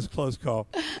 that was a close call.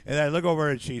 And I look over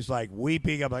and she's like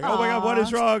weeping. I'm like, "Oh my God, what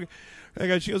is wrong?"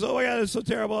 She goes, "Oh my God, it's so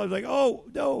terrible." I was like, "Oh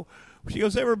no." She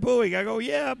goes, "They were booing." I go,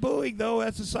 "Yeah, booing though.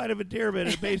 That's a sign of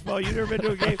endearment in baseball. You've never been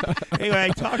to a game." Anyway, I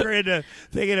talk her into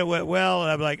thinking it went well,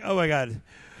 and I'm like, "Oh my God.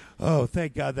 Oh,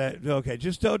 thank God that, okay,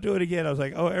 just don't do it again." I was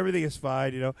like, "Oh, everything is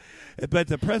fine, But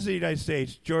the President of the United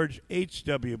States, George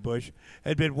H.W. Bush,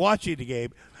 had been watching the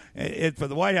game and from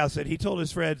the White House, and he told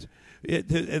his friends, and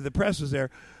the press was there,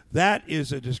 "That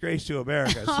is a disgrace to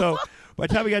America." So by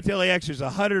the time we got to LAX, there's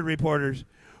 100 reporters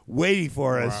waiting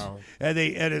for us. Wow. And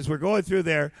as we're going through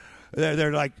there,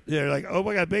 they're like, "Oh,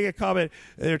 my God, make a comment."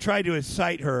 And they're trying to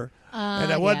incite her.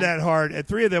 And I wasn't that hard. And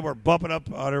 3 of them were bumping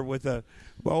up on her with the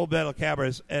old metal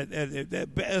cameras and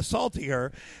assaulting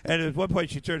her. And at one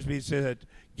point she turns to me and said,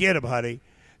 "Get him, honey."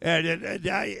 And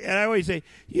I always say,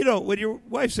 when your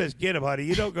wife says "get him, honey,"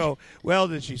 you don't go, "Well,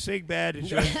 did she sing bad?" And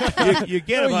you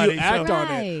get him, honey. You act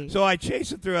on it. So I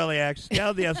chase it through LAX,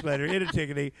 down the escalator, into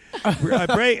Tickety.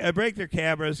 I break their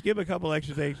cameras, give them a couple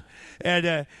extra things,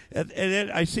 and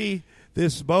then I see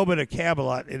this moment of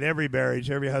Camelot in every marriage,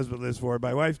 every husband lives for.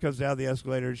 My wife comes down the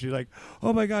escalator and she's like,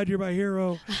 "Oh my God, you're my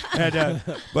hero." And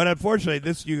but unfortunately,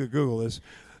 you can Google this.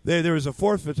 There was a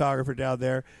 4th photographer down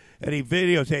there, and he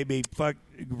videotaped me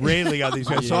railing on these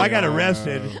guys. So I got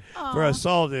arrested for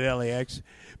assault at LAX.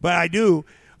 But I knew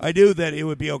that it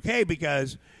would be okay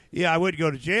because I wouldn't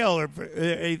go to jail or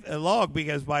long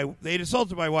because they'd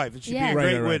assaulted my wife, and she'd be a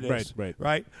great witness.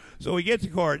 Right. So we get to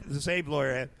court. The same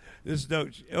lawyer This is no.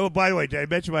 Oh, by the way, did I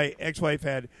mention my ex-wife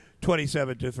had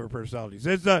 27 different personalities?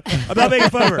 It's not, I'm not making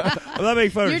fun of her. I'm not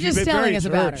making fun of her. You're She's just been telling very, us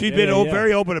about her. She's Yeah, been yeah, yeah.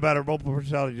 very open about her multiple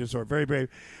personality disorder. Very brave.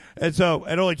 And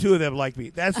only 2 of them like me.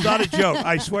 That's not a joke.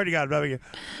 I swear to God, I'm not making.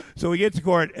 So we get to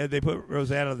court, and they put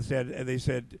Roseanne on the stand, and they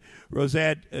said,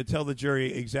 Roseanne, tell the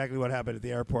jury exactly what happened at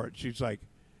the airport. She's like,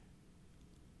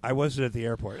 I wasn't at the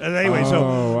airport. And anyway,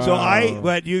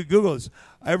 but you Google this.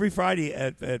 Every Friday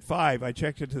at 5, I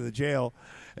checked into the jail,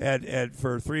 and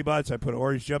for 3 months I put an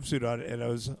orange jumpsuit on, and I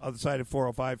was on the side of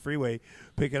 405 freeway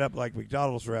picking up like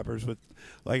McDonald's wrappers with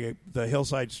like the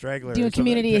Hillside Strangler. Doing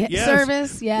community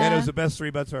service, yeah. And it was the best 3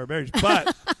 months of our marriage.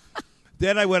 But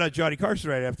then I went on Johnny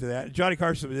Carson right after that. Johnny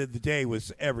Carson in the day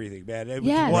was everything, man. It was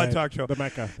Yes. one Right. talk show. The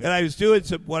Mecca. And I was doing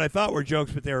some what I thought were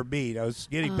jokes, but they were mean. I was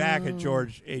getting back at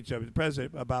George H.W., the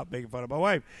president, about making fun of my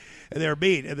wife. And they were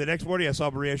mean. And the next morning I saw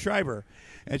Maria Shriver.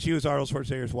 And she was Arnold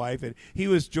Schwarzenegger's wife. And he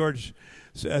was George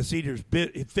Senior's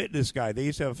fitness guy. They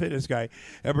used to have a fitness guy.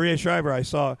 And Maria Shriver I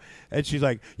saw, and she's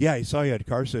like, yeah, I saw you at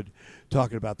Carson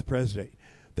talking about the president.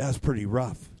 That was pretty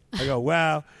rough. I go,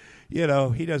 well, he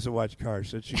doesn't watch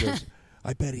Carson. She goes,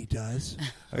 I bet he does.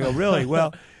 I go, really?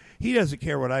 Well, he doesn't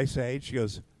care what I say. She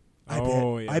goes,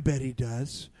 I bet he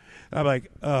does. I'm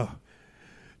like, oh,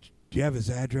 do you have his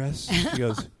address? She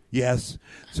goes, yes.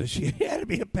 So she handed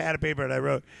me a pad of paper, and I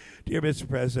wrote, Dear Mr.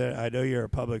 President, I know you're a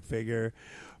public figure,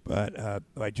 but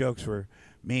my jokes were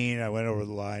mean. I went over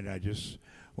the line. I just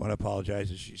want to apologize.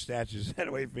 And she snatches that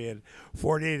away from me. And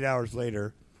 48 hours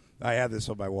later, I have this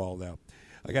on my wall now.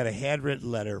 I got a handwritten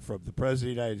letter from the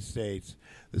President of the United States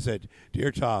that said,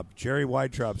 Dear Tom, Jerry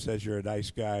Weintraub says you're a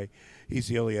nice guy. He's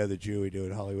the only other Jew we do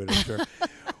in Hollywood, I'm sure.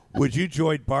 Would you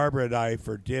join Barbara and I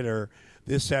for dinner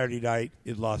this Saturday night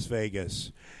in Las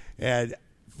Vegas? And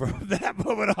from that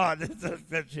moment on,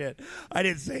 that shit, I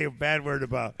didn't say a bad word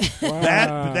about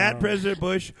that President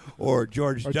Bush or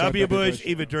George W. Bush,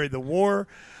 even during the war.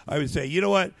 I would say, you know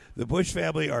what? The Bush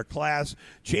family are class.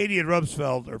 Cheney and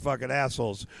Rumsfeld are fucking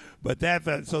assholes. But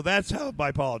so that's how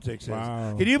my politics is.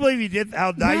 Wow. Can you believe he did?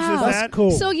 How nice is Wow. that? That's cool.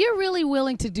 So you're really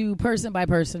willing to do person by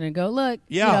person and go, look,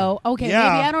 Yeah. okay, Yeah.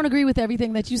 maybe I don't agree with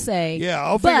everything that you say. Yeah,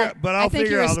 I'll but I think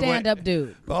you're a out a way- stand-up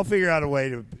dude. I'll figure out a way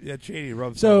to Cheney and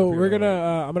Rumsfeld. So will we're figure out a way.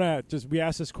 gonna. I'm gonna just. We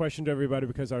asked this question to everybody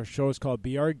because our show is called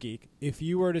Be Our Geek. If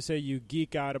you were to say you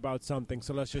geek out about something,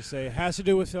 so let's just say it has to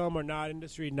do with film or not,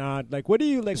 industry, not like. What do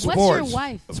you like? What's Sports. your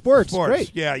wife? Sports.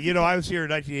 Great. Yeah, I was here in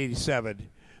 1987.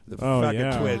 The Oh, fucking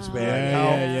yeah. Twins, man.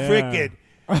 Yeah, How yeah.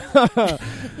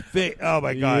 freaking. Oh,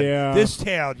 my God. Yeah. This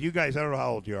town, you guys, I don't know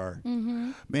how old you are.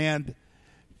 Mm-hmm. Man,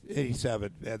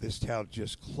 87, man, this town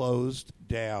just closed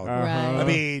down. Uh-huh. Right. I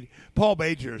mean, Paul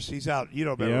Majors, he's out. You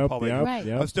don't remember Yep, Paul Majors. Right.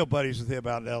 yep. I'm still buddies with him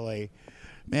out in L.A.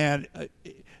 Man,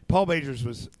 Paul Majors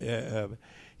was,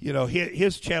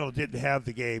 his channel didn't have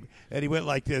the game, and he went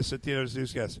like this at the end of his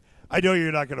newscast. I know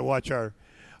you're not going to watch our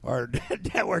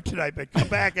network tonight, but come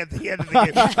back at the end of the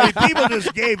game. I mean, people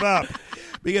just gave up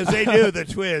because they knew the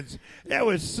Twins. That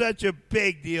was such a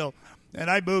big deal. And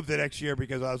I moved the next year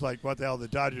because I was like, what the hell, the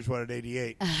Dodgers won in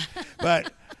 88.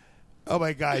 But, oh,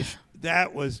 my gosh,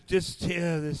 that was just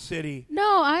this city.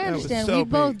 No, I That was understand. so We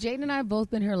both, big. Jaden and I have both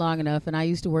been here long enough, and I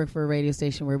used to work for a radio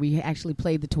station where we actually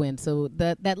played the Twins. So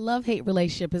that love-hate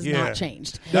relationship has Yeah. not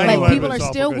changed. 91 Like, people are was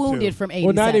awful still good, wounded too. from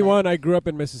 87. Well, 91, I grew up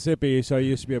in Mississippi, so I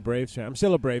used to be a Braves fan. I'm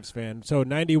still a Braves fan. So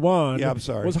 91 Yeah, I'm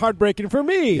sorry. was heartbreaking for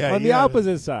me Yeah, on the yeah.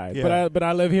 opposite side. Yeah. But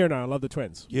I live here now. I love the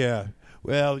Twins. Yeah.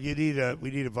 Well, we need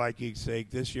a Vikings sake.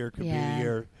 This year could be Yeah. the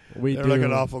year. We They're do.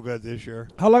 looking awful good this year.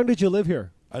 How long did you live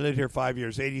here? I lived here 5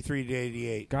 years, 83 to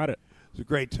 88. Got it. It was a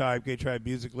great time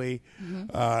musically.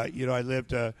 I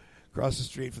lived across the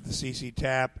street from the CC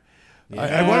Tap.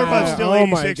 I wonder if I'm still Oh,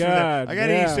 my 86 from there. God. I got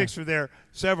Yeah. 86 from there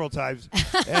several times.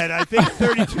 And I think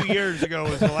 32 years ago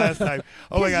was the last time.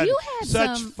 Oh, my 'Cause God. you had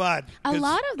Such some- fun. A 'Cause-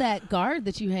 lot of that guard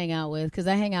that you hang out with, because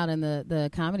I hang out in the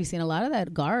comedy scene, a lot of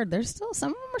that guard, there's still,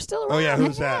 some of them are still around. Oh, yeah,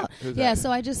 who's hanging that? out. Who's yeah,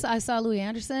 that? so I saw Louis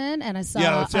Anderson, and I saw.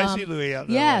 Yeah, I see Louis out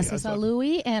there. Yes, I saw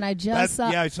Louis, and I just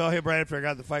saw. Yeah, I saw him right after I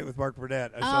got in the fight with Mark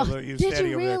Burnett. I saw Oh, Louis. He was did you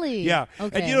standing over there. really? Yeah.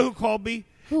 Okay. And you know who called me?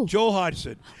 Who? Joel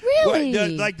Hodgson. Really?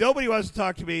 Like, nobody wants to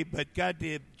talk to me, but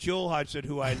goddamn Joel Hodgson,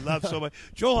 who I love so much.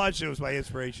 Joel Hodgson was my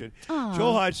inspiration. Aw.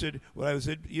 Joel Hodgson, when I was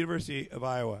at University of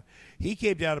Iowa, he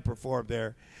came down to perform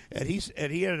there, and he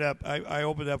ended up. I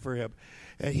opened up for him,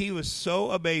 and he was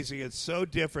so amazing and so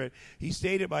different. He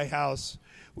stayed at my house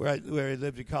where I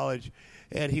lived in college,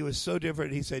 and he was so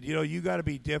different. He said, you got to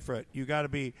be different. You got to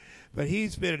be. But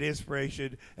he's been an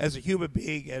inspiration as a human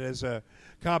being and as a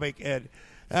comic, and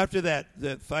after that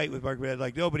fight with Mark Madden,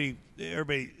 like nobody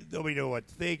knew what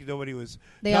to think. Nobody was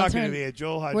They all talking to turned- me. And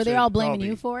Joel Hodgson Were they all called blaming me.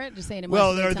 you for it? Just saying it must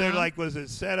Well, be they're Tom? like, was it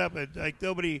set up? And like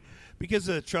nobody, because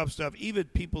of the Trump stuff, even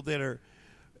people that are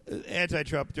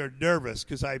anti-Trump, they're nervous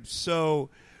because I'm so.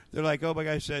 They're like, oh my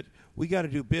gosh, that we got to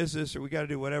do business or we got to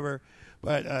do whatever.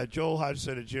 But Joel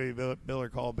Hodgson and Jimmy Miller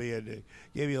called me and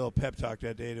gave me a little pep talk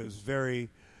that day, and it was very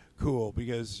cool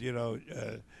because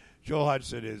Joel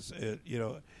Hodgson is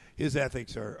his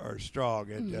ethics are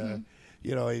strong, and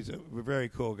he's a very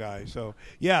cool guy. So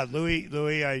yeah,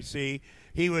 Louis, I see.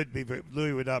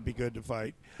 Louis would not be good to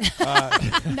fight. No.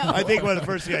 I think one of the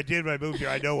first things I did when I moved here,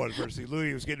 I know one of the first things.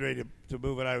 Louis was getting ready to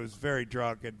move, and I was very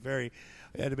drunk and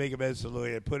I had to make amends to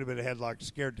Louis and put him in a headlock,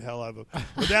 scared the hell out of him.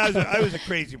 But I was a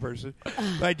crazy person.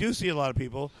 But I do see a lot of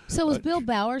people. So was Bill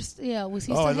Bowers? Yeah, was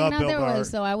he still I hanging love out Bill there? Bauer.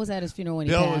 So I was at his funeral when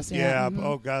he Bill passed. was, yeah. Mhm.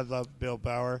 Oh, God, love Bill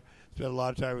Bauer. Spent a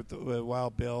lot of time with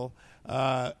Wild Bill.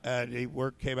 And he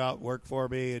came out, worked for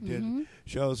me, and did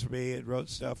shows for me, and wrote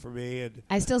stuff for me. And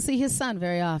I still see his son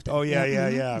very often. Oh,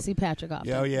 yeah. I see Patrick often.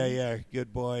 Yeah.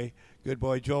 Good boy.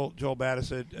 Joel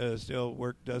Madison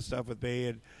still does stuff with me,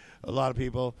 and a lot of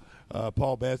people.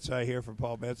 Paul Betts, I hear from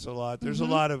Paul Betts a lot. There's a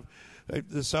lot of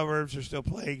the Suburbs are still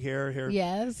playing here.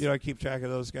 Yes. I keep track of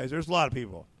those guys. There's a lot of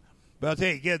people. But I'll tell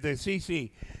you again, the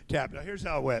CC tap. Now here's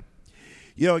how it went.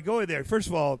 Going there. First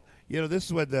of all, this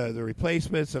is when the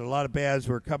Replacements and a lot of bands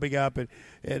were coming up, and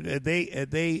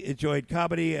they enjoyed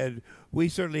comedy, and we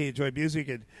certainly enjoyed music.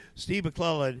 And Steve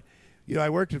McClellan, I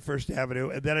worked at First Avenue,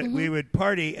 and then we would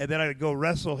party, and then I would go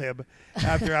wrestle him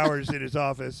after hours in his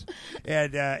office,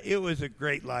 and it was a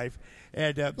great life.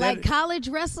 And like college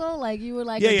wrestle, like you were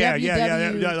like yeah,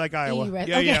 WWE like Iowa.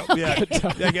 Okay.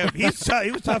 He's tough.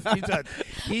 He was tough.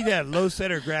 He had low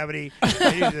center of gravity.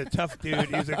 And he's a tough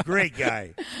dude. He's a great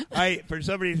guy. For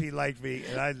some reason he liked me,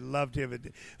 and I loved him.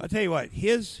 And I'll tell you what,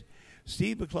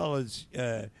 Steve McClellan's,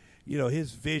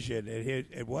 his vision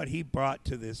and what he brought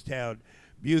to this town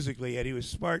musically, and he was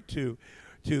smart to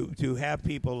have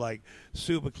people like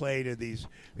Sue McClane and these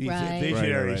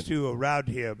visionaries too around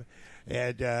him.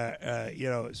 And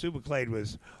Sue McClane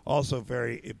was also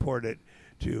very important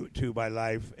to my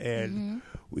life, and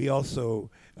we also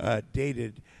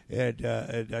dated. And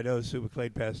I know Sue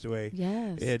McClane passed away.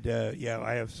 Yes. And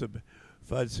I have some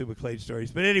fun Sue McClane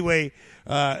stories. But anyway,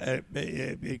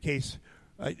 in case.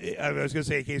 I was going to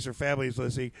say in case her family is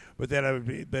listening, but then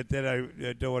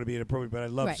I don't want to be inappropriate. But I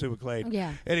love Sue McClane.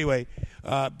 Yeah. Anyway,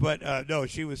 no,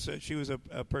 she was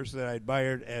a person that I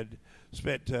admired and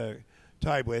spent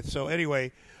time with. So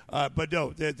anyway, but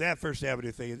no, that First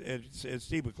Avenue thing, and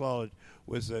Steve McClellan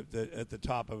was at the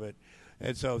top of it.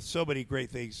 And so many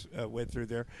great things went through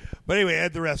there. But anyway,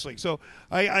 and the wrestling. So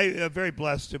I am very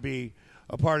blessed to be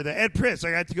a part of that. And Prince,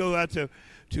 I got to go out to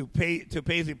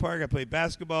Paisley Park. I played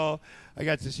basketball. I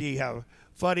got to see how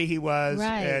funny he was,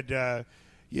 and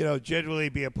genuinely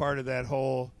be a part of that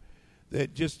whole.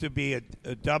 Just to be a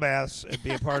dumbass and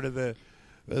be a part of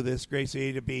this great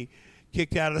city, to be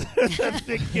kicked out of You've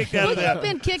been kicked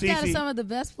out of some of the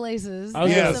best places. I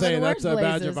was going to some say of the that's worst a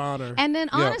badge places. of honor. And then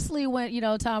honestly,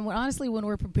 Tom, when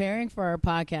we're preparing for our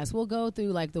podcast, we'll go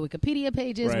through like the Wikipedia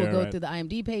pages, we'll go through the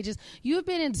IMDb pages. You've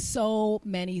been in so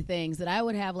many things that I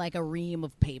would have like a ream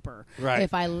of paper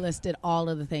if I listed all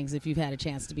of the things if you've had a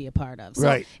chance to be a part of.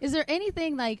 So is there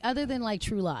anything like other than like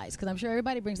True Lies? Because I'm sure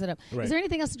everybody brings it up. Is there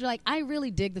anything else that you're like, I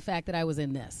really dig the fact that I was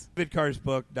in this? David Carr's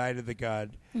book, Night of the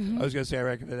God. I was going to say I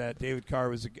recommend that. David Carr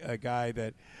was a guy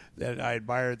that I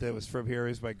admired that was from here.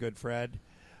 He's my good friend.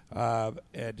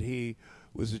 And he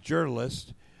was a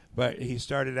journalist, but he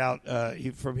started out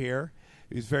from here.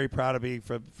 He was very proud of being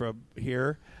from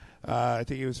here. I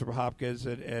think he was from Hopkins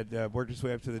and worked his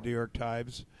way up to the New York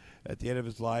Times at the end of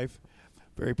his life.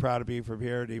 Very proud of being from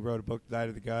here. And he wrote a book, Night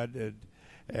of the God.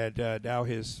 And now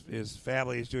his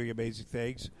family is doing amazing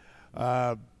things.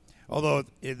 Although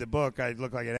in the book I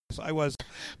look like an ass, I was,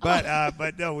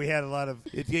 but no, we had a lot of.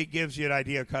 It gives you an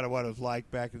idea of kind of what it was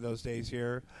like back in those days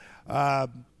here. I've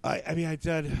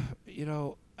done,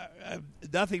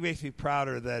 nothing makes me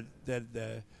prouder than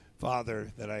the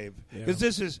father that I have, because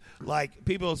this is like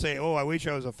people say, oh, I wish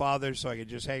I was a father so I could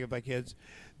just hang with my kids.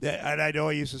 And I know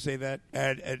I used to say that,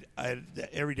 and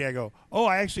every day I go, oh,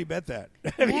 I actually meant that.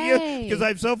 Because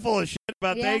I'm so full of shit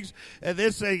about things, and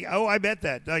this thing, oh, I meant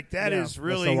that. Like, that is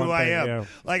really who I am. Yeah.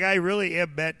 Like, I really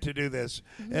am meant to do this,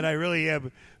 and I really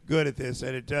am good at this,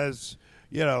 and it does,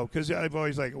 because I'm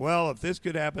always like, well, if this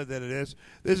could happen, then it is.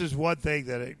 This is one thing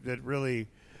that really...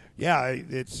 Yeah,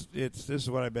 this is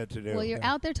what I meant to do. Well, you're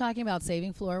out there talking about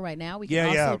saving Flora right now. We can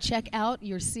also check out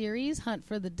your series, Hunt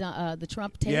for the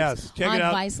Trump Tapes, check on it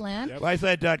out. Viceland.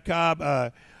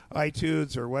 Viceland.com.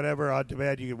 iTunes or whatever on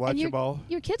demand. You can watch them all.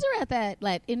 Your kids are at that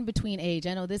like in between age.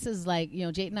 I know this is like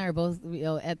Jade and I are both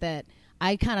at that.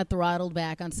 I kind of throttled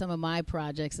back on some of my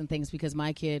projects and things because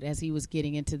my kid, as he was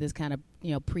getting into this kind of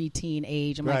preteen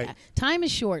age, I'm like, time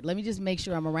is short. Let me just make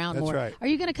sure I'm around more. Right. Are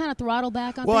you going to kind of throttle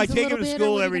back on? Well, I things take a him to bit,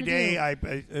 school every day. I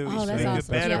was that's awesome.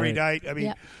 to bed every night. I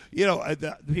mean, Yep.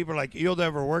 the people are like, you'll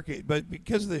never work it, but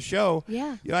because of the show,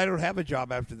 I don't have a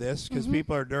job after this because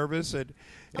people are nervous and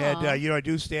I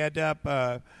do stand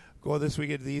up. Going this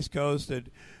weekend to the East Coast,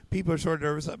 and people are sort of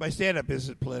nervous. My stand up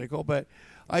isn't political, but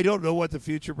I don't know what the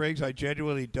future brings. I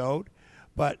genuinely don't.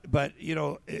 But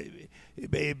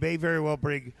it may very well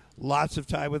bring lots of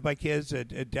time with my kids and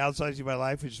downsizing my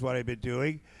life, which is what I've been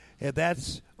doing. And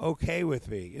that's okay with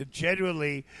me. And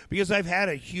genuinely, because I've had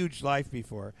a huge life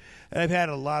before, and I've had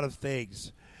a lot of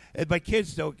things. And my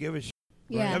kids don't give a shit.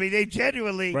 Yeah. I mean, they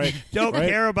genuinely don't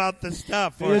care about the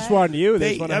stuff. They just want you. They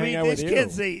just want to hang out with these you.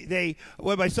 kids, they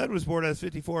when my son was born, I was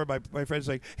 54. My friend's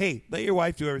like, hey, let your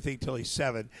wife do everything till he's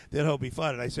 7. Then he'll be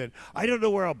fun. And I said, I don't know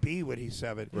where I'll be when he's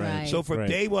 7. Right. So from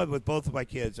day one with both of my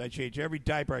kids, I change every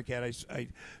diaper I can. I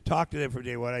talk to them from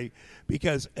day one.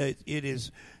 Because it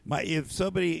is if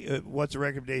somebody wants a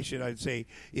recommendation, I'd say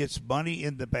it's money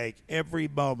in the bank. Every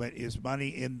moment is money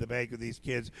in the bank with these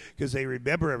kids because they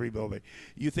remember every moment.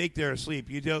 You think they're asleep.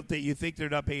 You think they're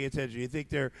not paying attention. You think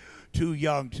they're too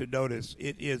young to notice.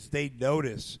 They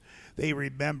notice. They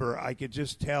remember. I can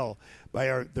just tell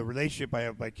by the relationship I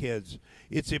have with my kids.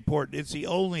 It's important. It's the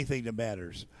only thing that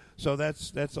matters. So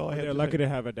that's all I have. They're lucky to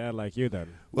have a dad like you,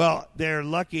 then. Well, they're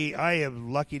lucky. I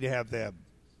am lucky to have them.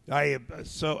 I am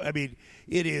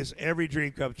it is every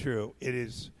dream come true. It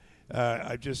is.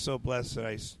 I'm just so blessed that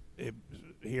I am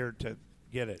here to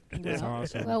get it. That's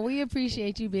awesome. Well, we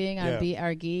appreciate you being on Be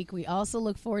Our Geek. We also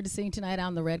look forward to seeing tonight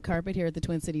on the red carpet here at the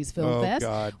Twin Cities Film Fest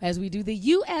as we do the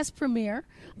U.S. premiere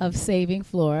of Saving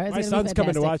Flora. My son's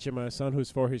coming to watch it. My son,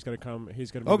 who's 4, he's going to come.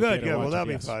 He's going to. Oh, good. Well, that'll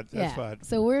be fun. That's fun.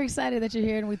 So we're excited that you're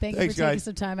here, and we thank you for taking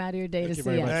some time out of your day to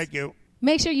see us. Thank you.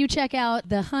 Make sure you check out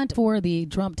The Hunt for the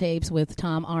Drum Tapes with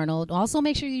Tom Arnold. Also,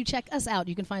 make sure you check us out.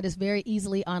 You can find us very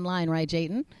easily online, right,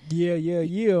 Jayden? Yeah.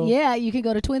 Yeah, you can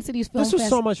go to Twin Cities Film Fest. This was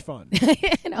so much fun.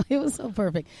 It was so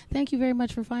perfect. Thank you very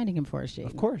much for finding him for us, Jayden.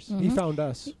 Of course. He found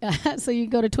us. So you can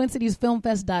go to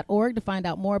TwinCitiesFilmFest.org to find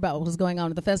out more about what was going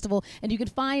on at the festival. And you can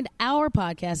find our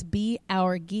podcast, Be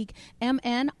Our Geek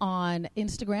MN, on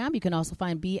Instagram. You can also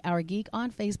find Be Our Geek on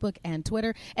Facebook and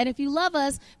Twitter. And if you love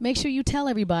us, make sure you tell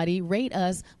everybody, rate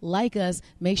us, like us,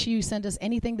 make sure you send us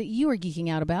anything that you are geeking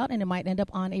out about, and it might end up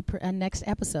on a next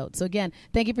episode. So again,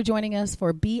 thank you for joining us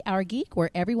for Be Our Geek, where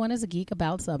everyone is a geek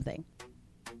about something.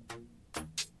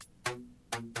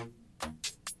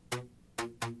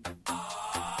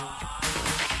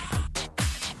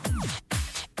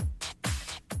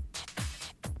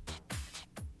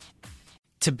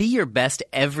 To be your best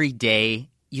every day,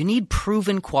 you need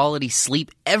proven quality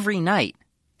sleep every night.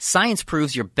 Science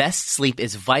proves your best sleep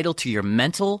is vital to your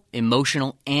mental,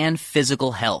 emotional, and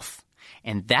physical health.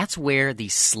 And that's where the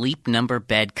Sleep Number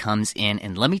bed comes in.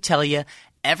 And let me tell you,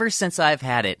 ever since I've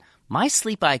had it, my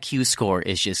sleep IQ score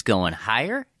is just going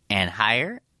higher and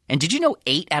higher. And did you know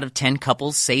 8 out of 10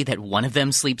 couples say that one of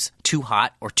them sleeps too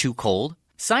hot or too cold?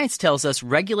 Science tells us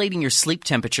regulating your sleep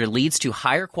temperature leads to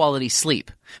higher quality sleep.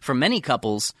 For many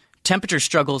couples, temperature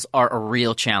struggles are a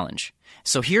real challenge.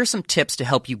 So here are some tips to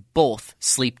help you both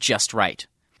sleep just right.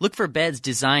 Look for beds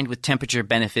designed with temperature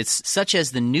benefits, such as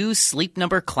the new Sleep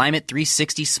Number Climate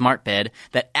 360 smart bed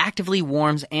that actively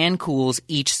warms and cools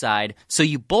each side so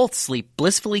you both sleep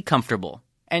blissfully comfortable.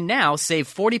 And now save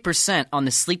 40% on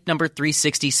the Sleep Number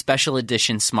 360 Special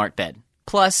Edition smart bed,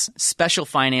 plus special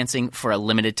financing for a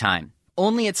limited time.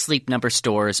 Only at Sleep Number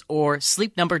stores or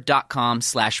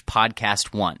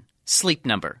sleepnumber.com/podcast1. Sleep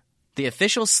Number, the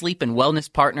official sleep and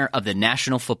wellness partner of the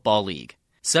National Football League.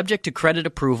 Subject to credit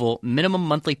approval, minimum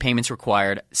monthly payments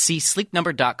required. See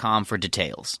sleepnumber.com for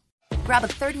details. Grab a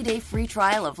 30-day free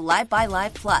trial of Live by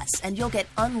Live Plus, and you'll get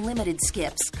unlimited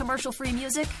skips, commercial-free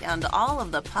music, and all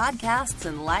of the podcasts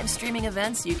and live streaming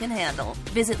events you can handle.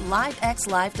 Visit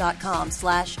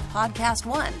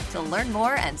livexlive.com/podcast1 to learn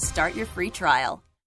more and start your free trial.